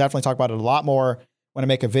podcast, and I'll definitely talk about it a lot more when I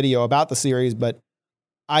make a video about the series. But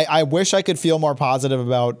I wish I could feel more positive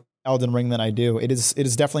about Elden Ring than I do. It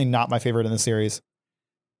is definitely not my favorite in the series.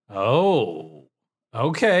 Oh,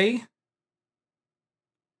 okay.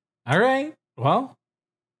 All right. Well,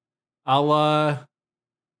 I'll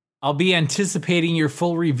be anticipating your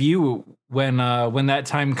full review when that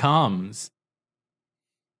time comes.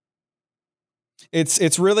 It's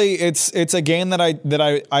a game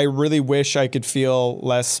that I really wish I could feel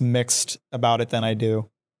less mixed about it than I do.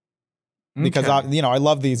 Because Okay. I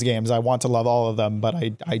love these games. I want to love all of them, but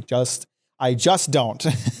I just don't.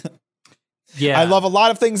 Yeah. I love a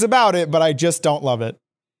lot of things about it, but I just don't love it.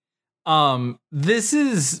 This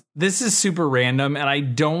is super random, and I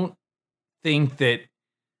don't think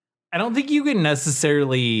you can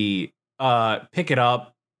necessarily pick it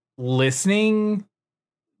up listening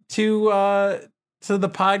to the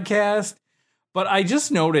podcast, but I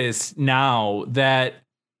just noticed now that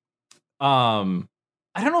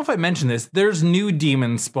I don't know if I mentioned this. There's new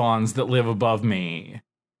demon spawns that live above me.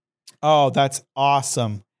 Oh, that's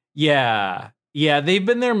awesome. Yeah. Yeah, they've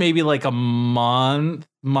been there maybe like a month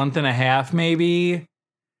and a half maybe.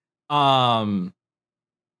 And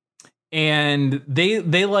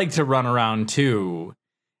they like to run around too.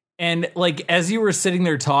 And like as you were sitting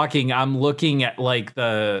there talking, I'm looking at like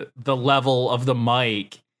the level of the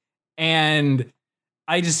mic, and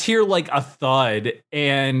I just hear like a thud,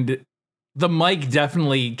 and the mic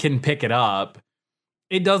definitely can pick it up.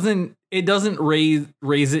 It doesn't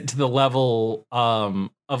raise it to the level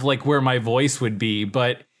of like where my voice would be,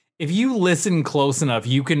 but if you listen close enough,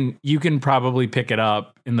 you can probably pick it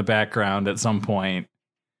up in the background at some point.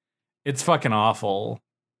 It's fucking awful.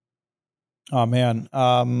 Oh man.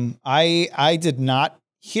 I did not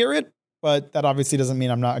hear it, but that obviously doesn't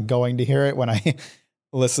mean I'm not going to hear it when I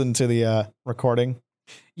listen to the recording.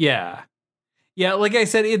 Yeah. Yeah, like I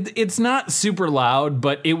said, it's not super loud,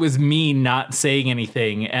 but it was me not saying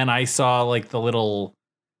anything, and I saw like the little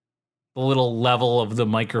level of the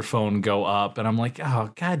microphone go up, and I'm like,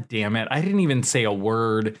 oh god damn it, I didn't even say a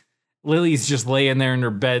word. Lily's just laying there in her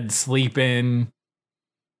bed sleeping.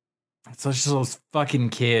 It's just those fucking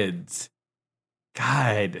kids.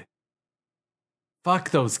 God.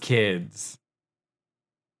 Fuck those kids.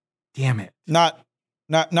 Damn it. Not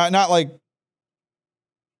like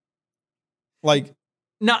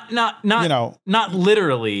Not not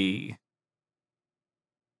literally.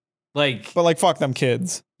 Like, but like fuck them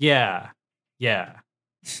kids. yeah. Yeah.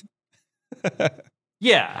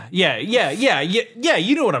 Yeah,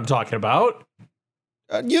 you know what I'm talking about.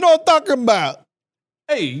 You know what I'm talking about.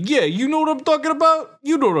 Hey, yeah, you know what I'm talking about?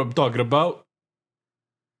 You know what I'm talking about.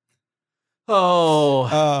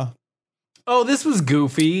 Oh. Oh, this was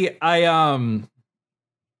goofy. I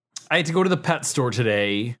had to go to the pet store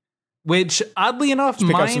today, which oddly enough,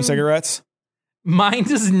 Pick up some cigarettes. Mine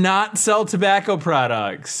does not sell tobacco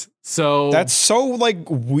products. So that's so like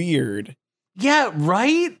weird. Yeah,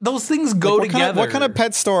 right? Those things go together. What kind of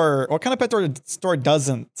pet store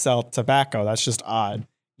doesn't sell tobacco? That's just odd.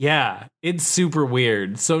 Yeah, it's super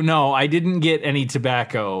weird. So no, I didn't get any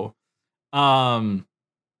tobacco. But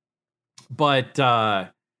I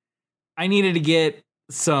needed to get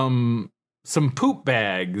some poop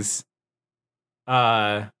bags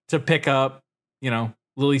to pick up,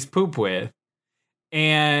 Lily's poop with.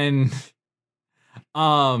 And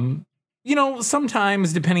sometimes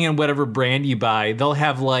depending on whatever brand you buy, they'll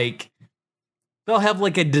have like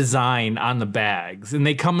a design on the bags, and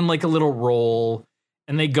they come in like a little roll,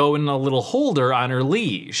 and they go in a little holder on her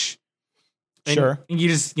leash. And sure. You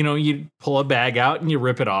just, you pull a bag out and you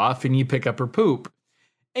rip it off and you pick up her poop.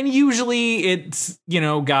 And usually it's,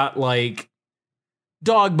 got like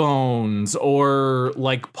dog bones or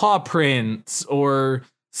like paw prints or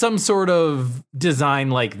some sort of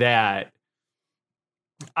design like that.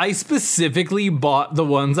 I specifically bought the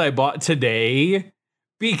ones I bought today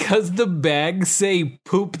because the bags say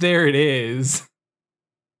poop, there it is.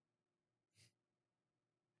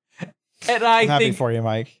 And I'm happy for you,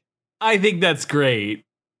 Mike. I think that's great.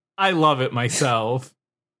 I love it myself.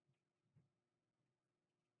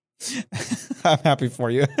 I'm happy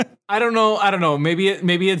for you. I don't know.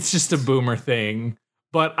 Maybe it's just a boomer thing,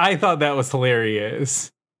 but I thought that was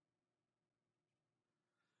hilarious.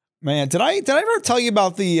 Man, did I ever tell you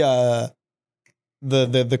about the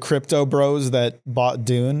crypto bros that bought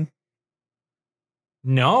Dune?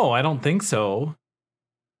 No, I don't think so.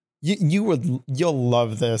 You'll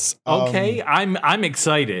love this. Okay, I'm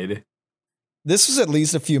excited. This was at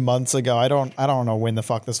least a few months ago. I don't know when the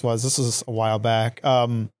fuck this was. This was a while back.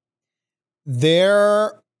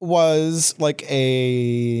 There was like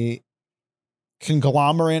a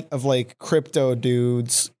conglomerate of like crypto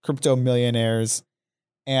dudes, crypto millionaires,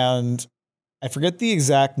 and I forget the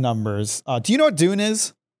exact numbers. Do you know what Dune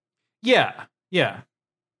is? Yeah. Yeah.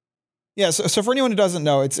 Yeah. So for anyone who doesn't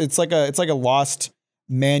know, it's like a lost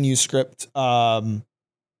manuscript of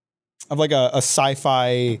like a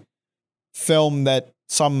sci-fi film that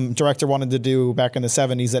some director wanted to do back in the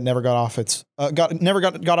 70s that never got off its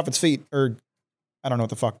got off its feet, or I don't know what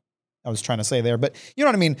the fuck I was trying to say there, but you know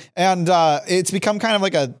what I mean. And it's become kind of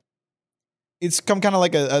like a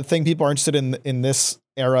thing people are interested in this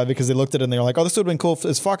era because they looked at it and they were like, oh, this would have been cool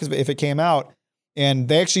as fuck if it came out. And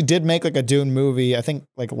they actually did make like a Dune movie, I think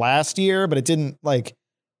like last year, but it didn't like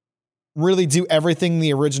really do everything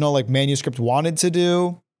the original like manuscript wanted to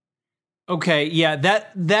do. Okay, yeah,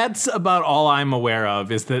 that's about all I'm aware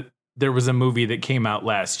of is that there was a movie that came out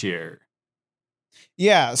last year.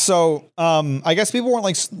 Yeah, so I guess people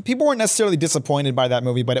weren't necessarily disappointed by that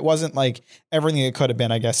movie, but it wasn't like everything it could have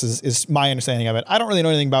been, I guess is my understanding of it. I don't really know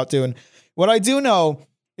anything about Dune. What I do know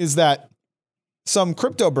is that some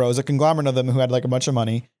crypto bros, a conglomerate of them who had like a bunch of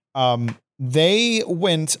money, they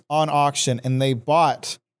went on auction and they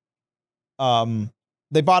bought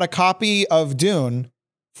a copy of Dune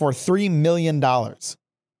for $3 million.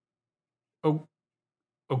 Oh,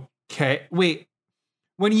 okay. Wait,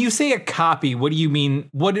 when you say a copy, what do you mean?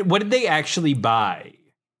 What did they actually buy?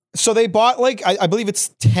 So they bought like, I believe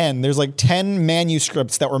it's 10. There's like 10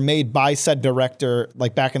 manuscripts that were made by said director,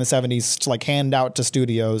 like back in the 70s to like hand out to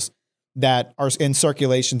studios that are in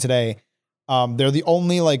circulation today. They're the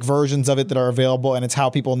only like versions of it that are available, and it's how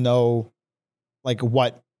people know like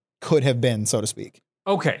what could have been, so to speak.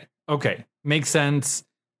 Okay. Makes sense.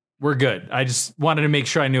 We're good. I just wanted to make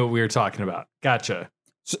sure I knew what we were talking about. Gotcha.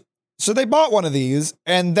 So they bought one of these,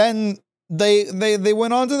 and then they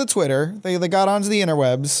went onto the Twitter. They got onto the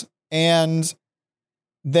interwebs, and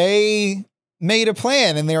they made a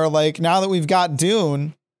plan. And they were like, now that we've got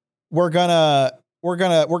Dune, we're gonna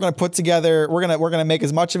put together. We're gonna make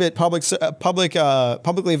as much of it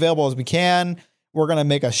publicly available as we can. We're gonna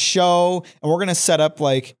make a show, and we're gonna set up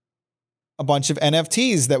like a bunch of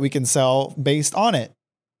NFTs that we can sell based on it.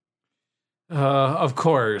 Of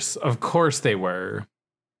course they were.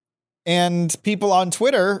 And people on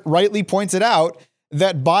Twitter rightly pointed out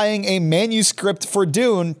that buying a manuscript for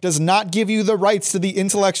Dune does not give you the rights to the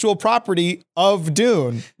intellectual property of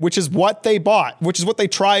Dune, which is what they bought, which is what they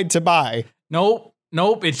tried to buy. Nope,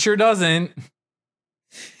 it sure doesn't.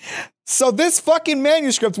 So this fucking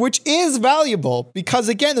manuscript, which is valuable because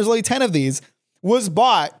again, there's only 10 of these, was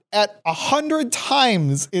bought at 100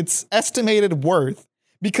 times its estimated worth.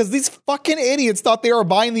 Because these fucking idiots thought they were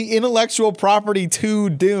buying the intellectual property to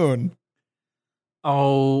Dune.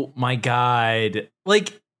 Oh my God.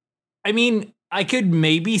 Like, I mean, I could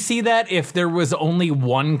maybe see that if there was only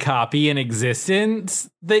one copy in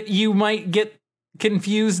existence that you might get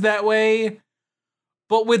confused that way.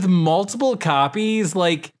 But with multiple copies,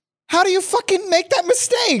 like, how do you fucking make that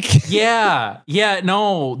mistake? Yeah,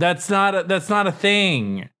 no, that's not a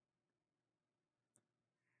thing.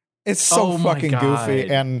 It's so fucking goofy,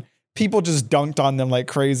 and people just dunked on them like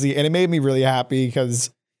crazy, and it made me really happy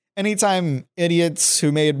because anytime idiots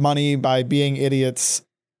who made money by being idiots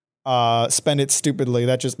spend it stupidly,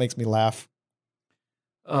 that just makes me laugh.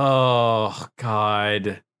 Oh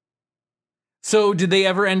God. So did they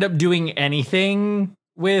ever end up doing anything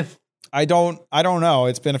with? I don't know.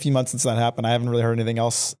 It's been a few months since that happened. I haven't really heard anything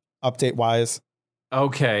else update wise.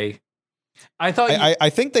 Okay. I thought I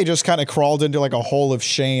think they just kind of crawled into like a hole of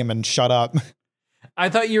shame and shut up. I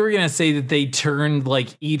thought you were going to say that they turned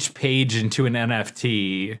like each page into an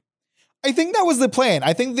NFT. I think that was the plan.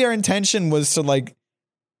 I think their intention was to like,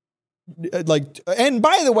 and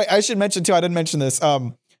by the way, I should mention too, I didn't mention this.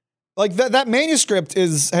 Like that manuscript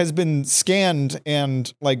has been scanned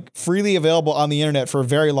and like freely available on the internet for a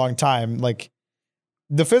very long time. Like,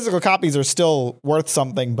 the physical copies are still worth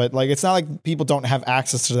something, but like it's not like people don't have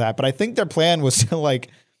access to that. But I think their plan was to like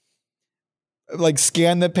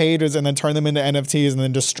scan the pages and then turn them into NFTs and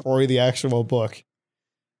then destroy the actual book.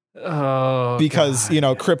 Oh, because God. You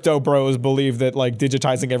know, crypto bros believe that like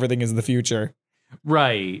digitizing everything is the future.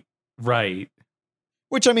 Right.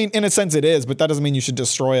 Which I mean, in a sense, it is, but that doesn't mean you should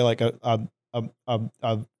destroy like a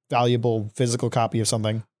valuable physical copy of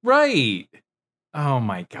something. Right. Oh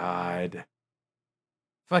my God.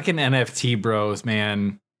 Fucking NFT bros,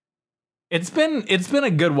 man. It's been a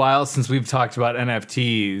good while since we've talked about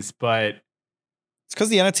NFTs, but it's because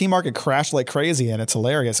the NFT market crashed like crazy and it's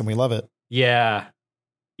hilarious and we love it. Yeah,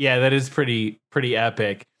 that is pretty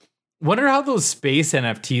epic. Wonder how those space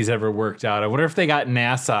NFTs ever worked out. I wonder if they got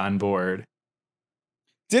NASA on board.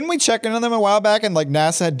 Didn't we check in on them a while back and like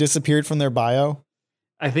NASA had disappeared from their bio?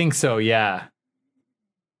 I think so. Yeah.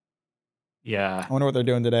 I wonder what they're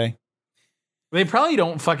doing today. They probably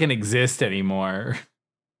don't fucking exist anymore.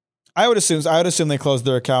 I would assume they closed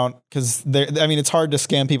their account because it's hard to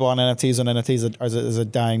scam people on NFTs when NFTs is a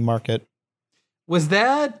dying market. Was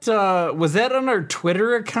that on our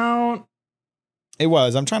Twitter account? It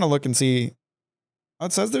was. I'm trying to look and see. Oh,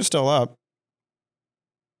 it says they're still up.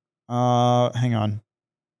 Hang on.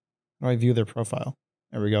 How do I view their profile?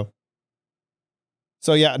 There we go.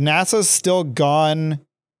 So yeah, NASA's still gone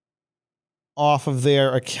off of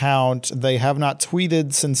their account. They have not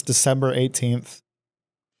tweeted since December 18th.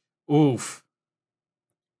 Oof.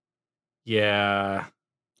 Yeah.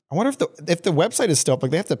 I wonder if the website is still up.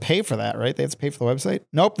 Like, they have to pay for that, right? They have to pay for the website?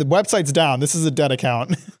 Nope, the website's down. This is a dead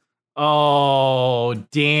account. Oh,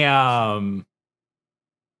 damn.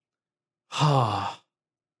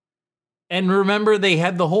 And remember, they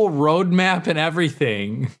had the whole roadmap and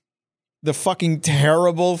everything. The fucking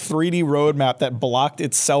terrible 3D roadmap that blocked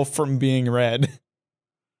itself from being read.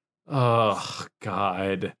 Oh,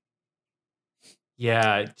 God.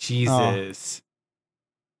 Yeah, Jesus. Oh,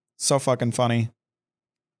 so fucking funny.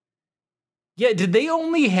 Yeah, did they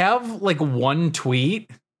only have like one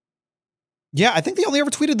tweet? Yeah, I think they only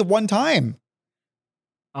ever tweeted the one time.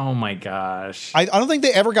 Oh my gosh. I don't think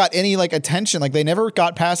they ever got any like attention. Like, they never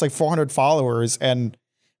got past like 400 followers, and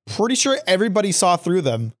pretty sure everybody saw through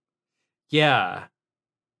them. Yeah.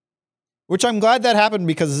 Which I'm glad that happened,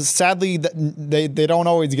 because sadly they don't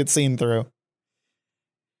always get seen through.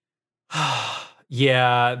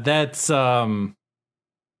 Yeah, that's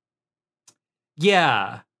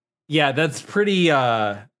Yeah, that's pretty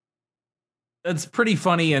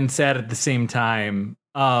funny and sad at the same time.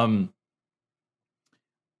 I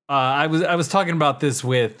was talking about this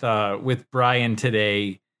with Brian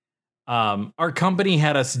today. Our company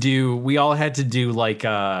had us we all had to do like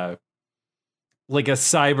a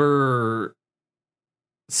cyber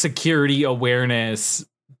security awareness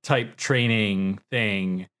type training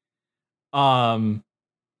thing. And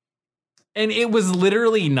it was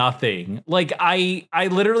literally nothing. Like, I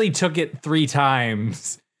literally took it 3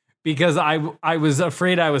 times because I was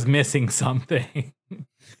afraid I was missing something.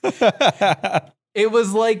 It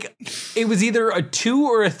was either a 2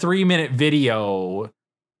 or a 3 minute video.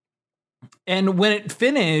 And when it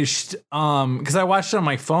finished, because I watched it on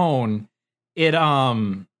my phone, it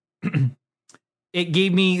it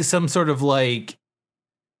gave me some sort of like,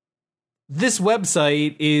 this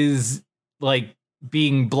website is like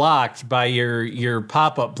being blocked by your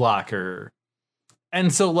pop-up blocker.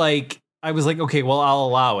 And so like I was like, okay, well, I'll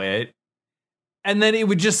allow it. And then it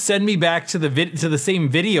would just send me back to the same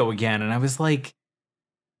video again, and I was like,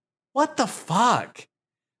 what the fuck?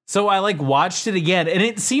 So I like watched it again, and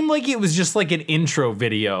it seemed like it was just like an intro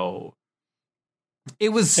video. It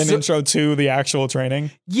was an intro to the actual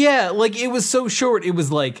training. Yeah, like it was so short. It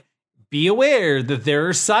was like, be aware that there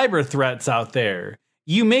are cyber threats out there.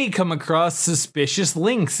 You may come across suspicious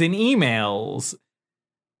links in emails.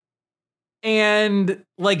 And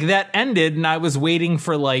like that ended, and I was waiting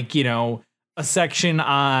for like, a section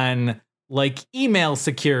on like email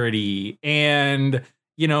security and,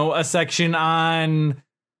 a section on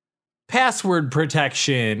password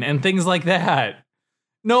protection and things like that.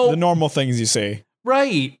 No, the normal things you see.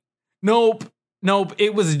 Right. Nope.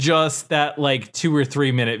 It was just that like 2 or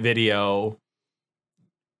 3 minute video.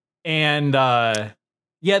 And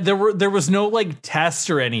yeah, there was no like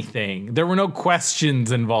test or anything. There were no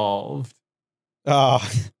questions involved. Oh,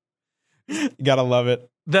 you gotta love it.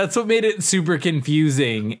 That's what made it super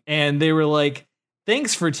confusing. And they were like,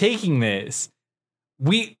 thanks for taking this.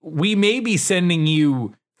 We may be sending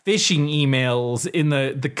you phishing emails in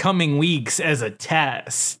the coming weeks as a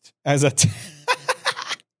test. That's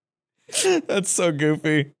so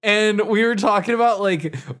goofy. And we were talking about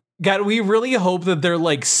like, God, we really hope that they're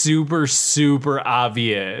like super, super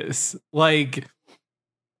obvious. Like,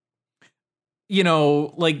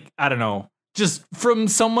 like, I don't know, just from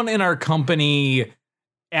someone in our company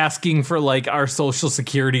asking for like our social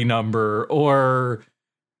security number, or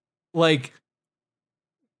like,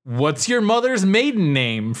 what's your mother's maiden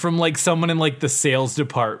name, from like someone in like the sales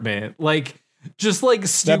department. Like, just like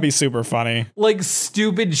that'd be super funny. Like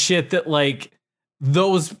stupid shit that like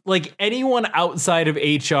those, like anyone outside of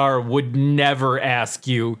HR would never ask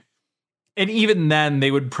you. And even then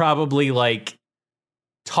they would probably like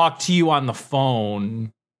talk to you on the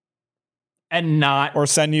phone and not, or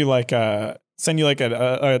send you like a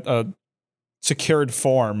secured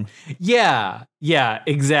form. Yeah,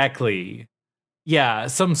 exactly. Yeah,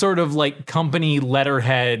 some sort of like company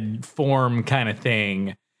letterhead form kind of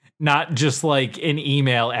thing. Not just like an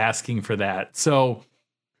email asking for that. So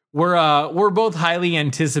we're both highly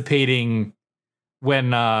anticipating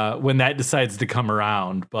when that decides to come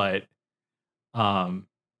around. But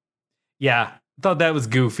Yeah, thought that was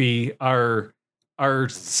goofy. Our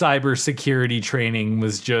cybersecurity training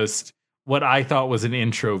was just what I thought was an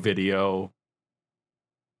intro video.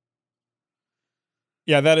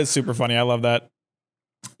 Yeah, that is super funny. I love that.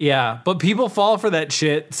 Yeah, but people fall for that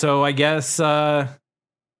shit, so I guess it's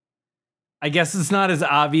not as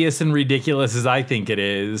obvious and ridiculous as I think it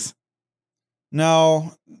is.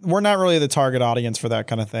 No, we're not really the target audience for that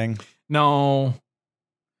kind of thing. No,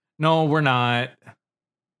 we're not.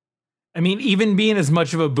 I mean, even being as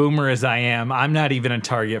much of a boomer as I am, I'm not even a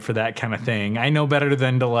target for that kind of thing. I know better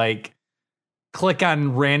than to like click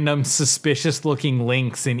on random suspicious looking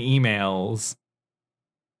links in emails.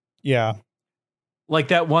 Yeah. Like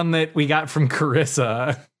that one that we got from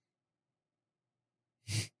Carissa.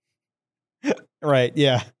 Right,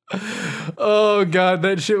 yeah. Oh god,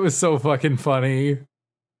 that shit was so fucking funny.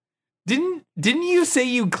 Didn't you say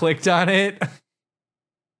you clicked on it?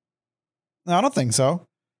 No, I don't think so.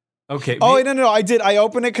 Okay. Oh, no, I did. I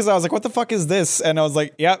opened it because I was like, what the fuck is this? And I was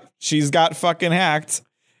like, yep, she's got fucking hacked.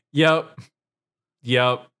 Yep.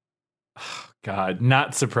 God,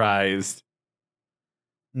 not surprised.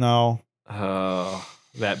 No. Oh,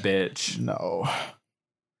 that bitch. No.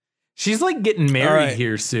 She's like getting married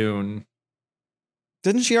here soon.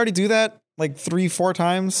 Didn't she already do that like 3-4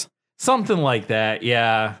 times? Something like that,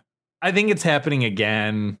 yeah. I think it's happening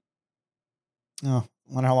again. Oh,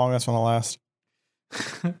 I wonder how long that's going to last.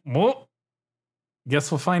 Well, guess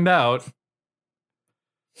we'll find out.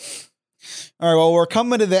 All right, well, we're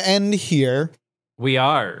coming to the end here. We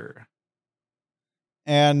are.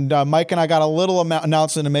 And Mike and I got a little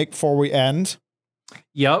announcement to make before we end.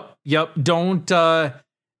 Yep. Don't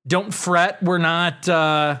fret. We're not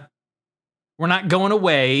going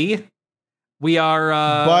away. We are,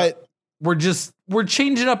 but we're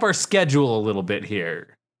changing up our schedule a little bit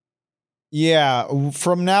here. Yeah,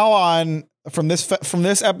 from now on, from this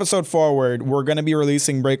episode forward, we're going to be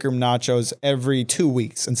releasing Break Room Nachos every 2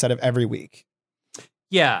 weeks instead of every week.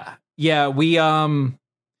 Yeah. We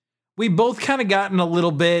both kind of gotten a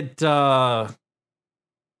little bit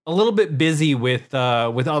busy with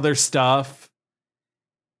other stuff,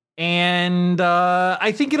 and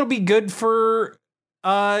I think it'll be good for.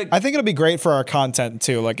 I think it'll be great for our content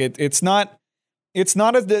too. Like it's not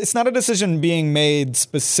a decision being made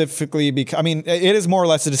specifically because it is more or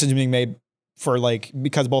less a decision being made for like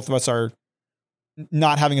because both of us are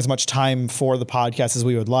not having as much time for the podcast as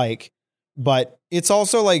we would like, but it's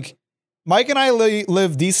also like Mike and I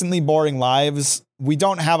live decently boring lives. We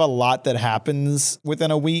don't have a lot that happens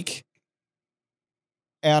within a week.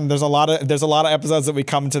 And there's a lot of episodes that we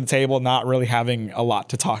come to the table not really having a lot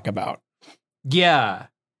to talk about. Yeah.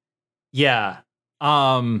 Yeah,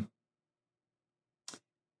 and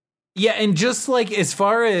just like as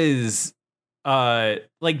far as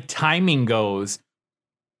like timing goes,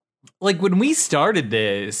 like when we started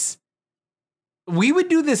this, we would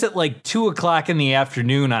do this at like 2:00 in the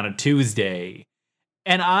afternoon on a Tuesday.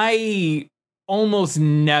 And I almost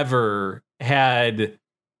never had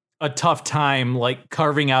a tough time like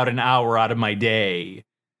carving out an hour out of my day.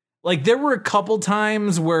 Like there were a couple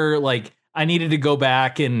times where like I needed to go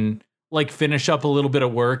back and like finish up a little bit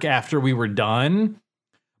of work after we were done.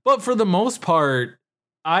 But for the most part,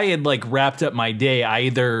 I had like wrapped up my day. I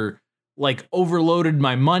either like overloaded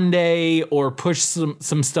my Monday or pushed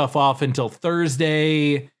some stuff off until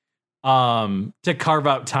Thursday to carve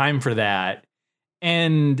out time for that.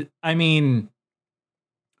 And I mean,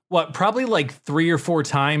 probably like 3 or 4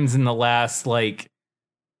 times in the last like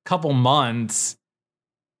couple months,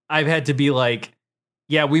 I've had to be like,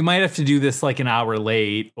 yeah, we might have to do this like an hour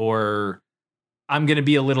late, or I'm going to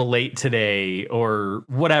be a little late today or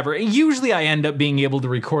whatever. And usually I end up being able to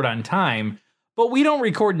record on time, but we don't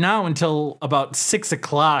record now until about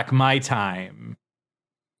 6:00 my time.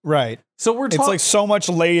 Right. So it's like so much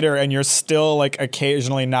later and you're still like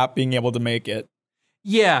occasionally not being able to make it.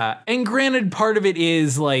 Yeah. And granted, part of it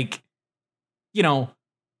is like, you know,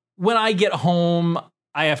 when I get home,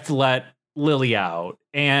 I have to let Lily out.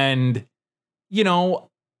 And, you know,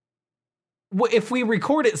 if we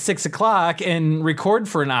record at 6:00 and record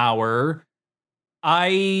for an hour,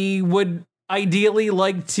 I would ideally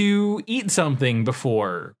like to eat something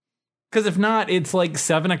before. Because if not, it's like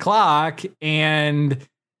 7:00 and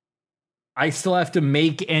I still have to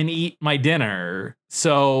make and eat my dinner.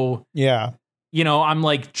 So, yeah, you know, I'm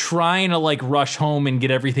like trying to like rush home and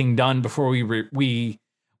get everything done before we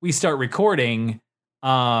start recording.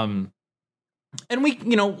 And we,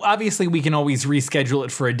 you know, obviously we can always reschedule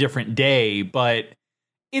it for a different day, but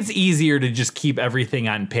it's easier to just keep everything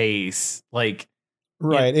on pace. Like,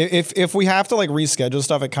 right. If we have to like reschedule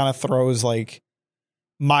stuff, it kind of throws like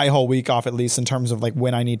my whole week off, at least in terms of like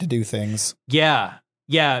when I need to do things. Yeah.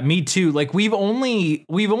 Yeah, me too. Like we've only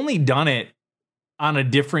done it on a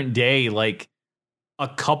different day like a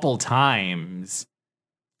couple times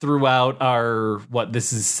throughout our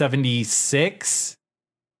this is 76?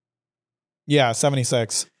 Yeah,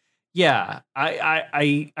 76. Yeah.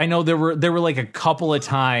 I know there were like a couple of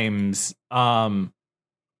times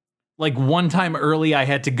like one time early I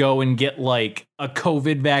had to go and get like a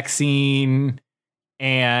COVID vaccine,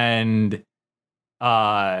 and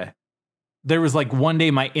there was like one day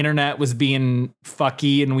my internet was being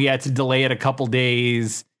fucky and we had to delay it a couple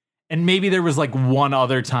days. And maybe there was like one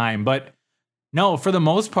other time, but no, for the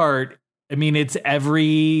most part, I mean, it's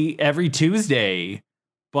every Tuesday,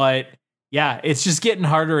 but yeah, it's just getting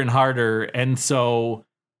harder and harder. And so,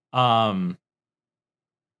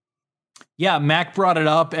 yeah, Mac brought it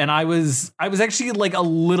up, and I was actually like a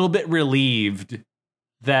little bit relieved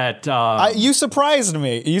that you surprised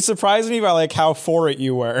me. You surprised me by like how for it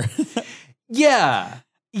you were. Yeah.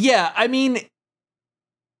 I mean,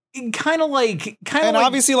 kind of and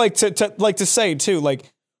obviously like to say too,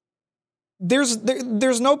 like there's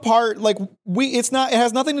no part like it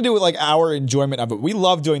has nothing to do with like our enjoyment of it. We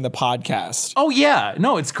love doing the podcast. Oh yeah,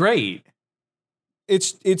 no, it's great.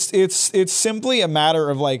 It's simply a matter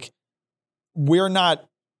of like we're not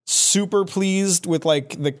super pleased with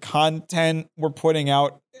like the content we're putting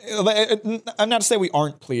out. I'm not to say we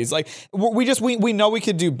aren't pleased. Like we know we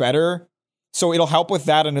could do better. So it'll help with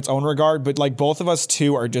that in its own regard. But like both of us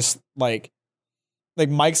too are just like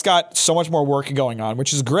Mike's got so much more work going on,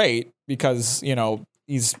 which is great because, you know,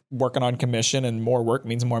 he's working on commission and more work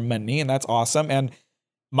means more money. And that's awesome. And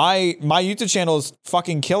my YouTube channel is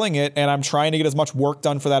fucking killing it. And I'm trying to get as much work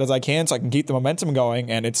done for that as I can so I can keep the momentum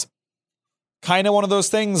going. And it's kind of one of those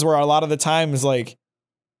things where a lot of the times, like,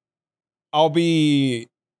 I'll be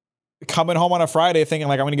coming home on a Friday thinking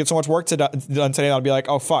like I'm going to get so much work done today. I'll be like,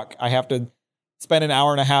 oh fuck, I have to spend an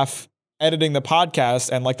hour and a half editing the podcast.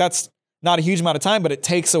 And like, that's not a huge amount of time, but it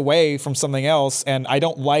takes away from something else. And I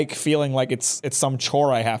don't like feeling like it's some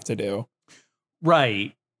chore I have to do.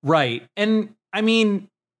 Right. And I mean,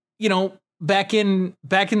 you know, back in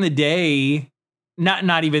the day,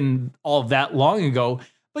 not even all that long ago,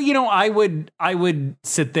 but you know, I would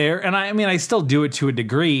sit there, and I mean, I still do it to a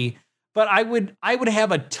degree, but I would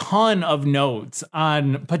have a ton of notes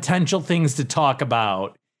on potential things to talk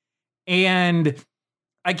about. And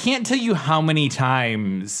I can't tell you how many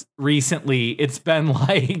times recently it's been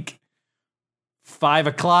like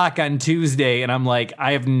 5:00 on Tuesday, and I'm like,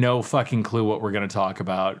 I have no fucking clue what we're going to talk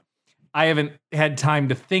about. I haven't had time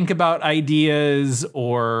to think about ideas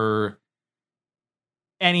or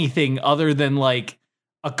anything other than like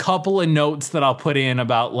a couple of notes that I'll put in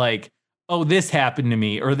about like, oh, this happened to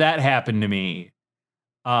me or that happened to me.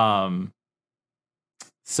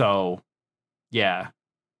 So yeah.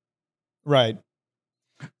 Right.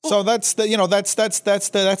 So that's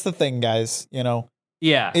the thing, guys, you know.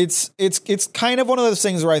 Yeah. It's kind of one of those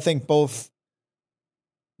things where I think both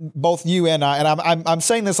you and I, and I'm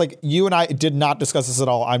saying this like you and I did not discuss this at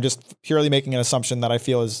all. I'm just purely making an assumption that I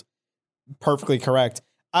feel is perfectly correct.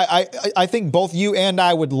 I think both you and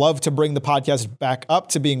I would love to bring the podcast back up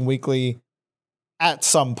to being weekly at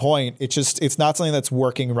some point. It's not something that's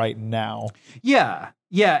working right now. Yeah,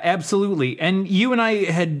 absolutely. And you and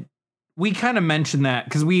I we kind of mentioned that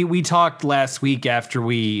because we talked last week after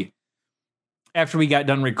we got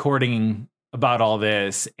done recording about all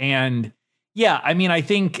this. And yeah, I mean, I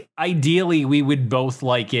think ideally we would both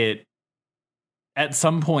like it at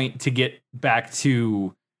some point to get back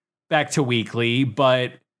to weekly,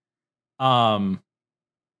 but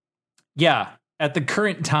yeah, at the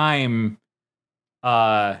current time,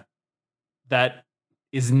 that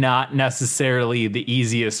is not necessarily the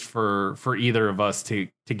easiest for either of us to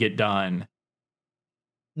get done.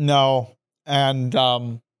 No. And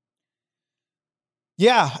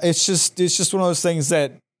yeah, it's just one of those things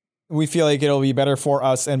that we feel like it'll be better for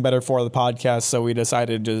us and better for the podcast, so we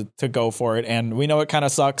decided to go for it. And we know it kind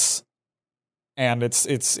of sucks. And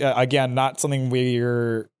it's again not something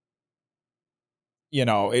we're, you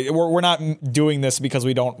know, we're not doing this because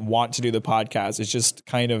we don't want to do the podcast. It's just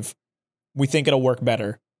kind of we think it'll work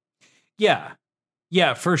better. Yeah,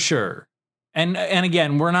 for sure. And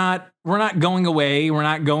again, we're not going away. We're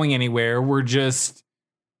not going anywhere. We're just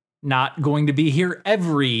not going to be here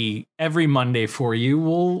every Monday for you.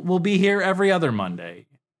 We'll be here every other Monday.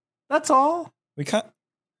 That's all. We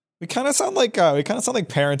kind of sound like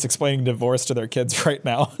parents explaining divorce to their kids right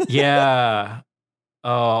now. Yeah.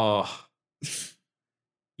 Oh.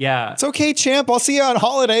 Yeah. It's okay, champ. I'll see you on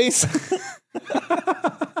holidays.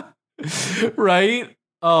 Right?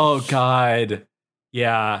 Oh God.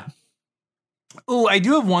 Yeah. Ooh, I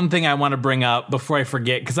do have one thing I want to bring up before I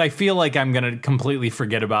forget, because I feel like I'm going to completely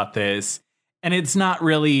forget about this. And it's not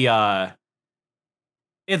really a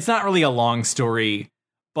long story,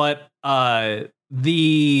 but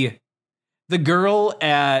the girl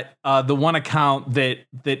at the one account that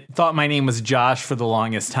thought my name was Josh for the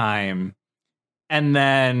longest time, and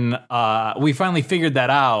then we finally figured that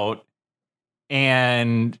out,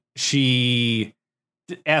 and she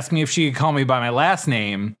asked me if she could call me by my last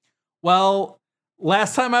name. Well,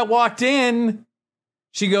 last time I walked in,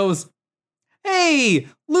 she goes, "Hey,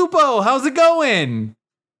 Lupo, how's it going?"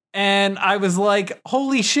 And I was like,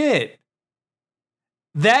 holy shit.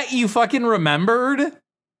 That you fucking remembered?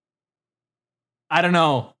 I don't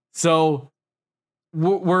know. So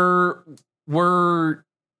we're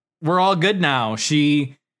all good now.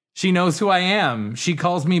 She knows who I am. She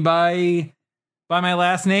calls me by my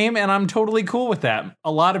last name, and I'm totally cool with that.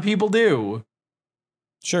 A lot of people do.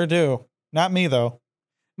 Sure do. Not me, though.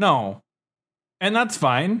 No. And that's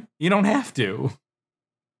fine. You don't have to.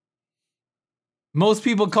 Most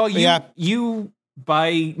people call you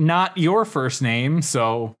by not your first name,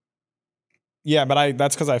 so. Yeah, but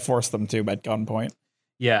that's because I forced them to at gunpoint.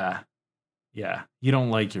 Yeah. Yeah. You don't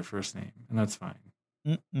like your first name, and that's fine.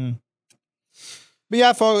 Mm-mm. But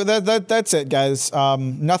yeah, folks, that's it, guys.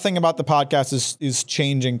 Nothing about the podcast is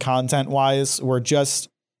changing content-wise. We're just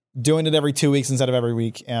doing it every 2 weeks instead of every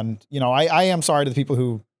week. And, you know, I am sorry to the people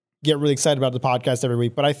who get really excited about the podcast every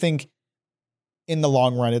week, but I think in the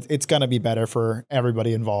long run, it's going to be better for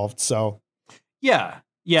everybody involved. So yeah.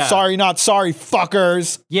 Sorry, not sorry,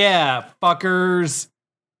 fuckers. Yeah, fuckers.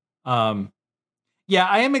 Yeah,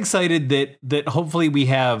 I am excited that hopefully we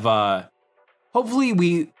have our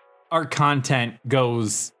content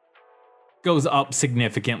goes up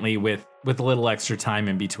significantly with a little extra time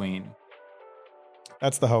in between.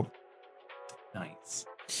 That's the hope. Nice.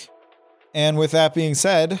 And with that being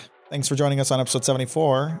said, thanks for joining us on episode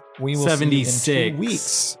 74. We will 76. see you in 2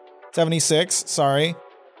 weeks. 76, sorry.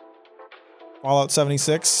 Fallout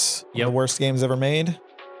 76. One of the worst games ever made.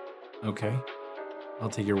 Okay. I'll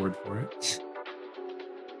take your word for it.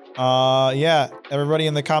 Yeah. Everybody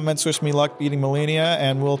in the comments wish me luck beating Malenia,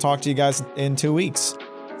 and we'll talk to you guys in 2 weeks.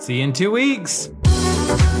 See you in 2 weeks.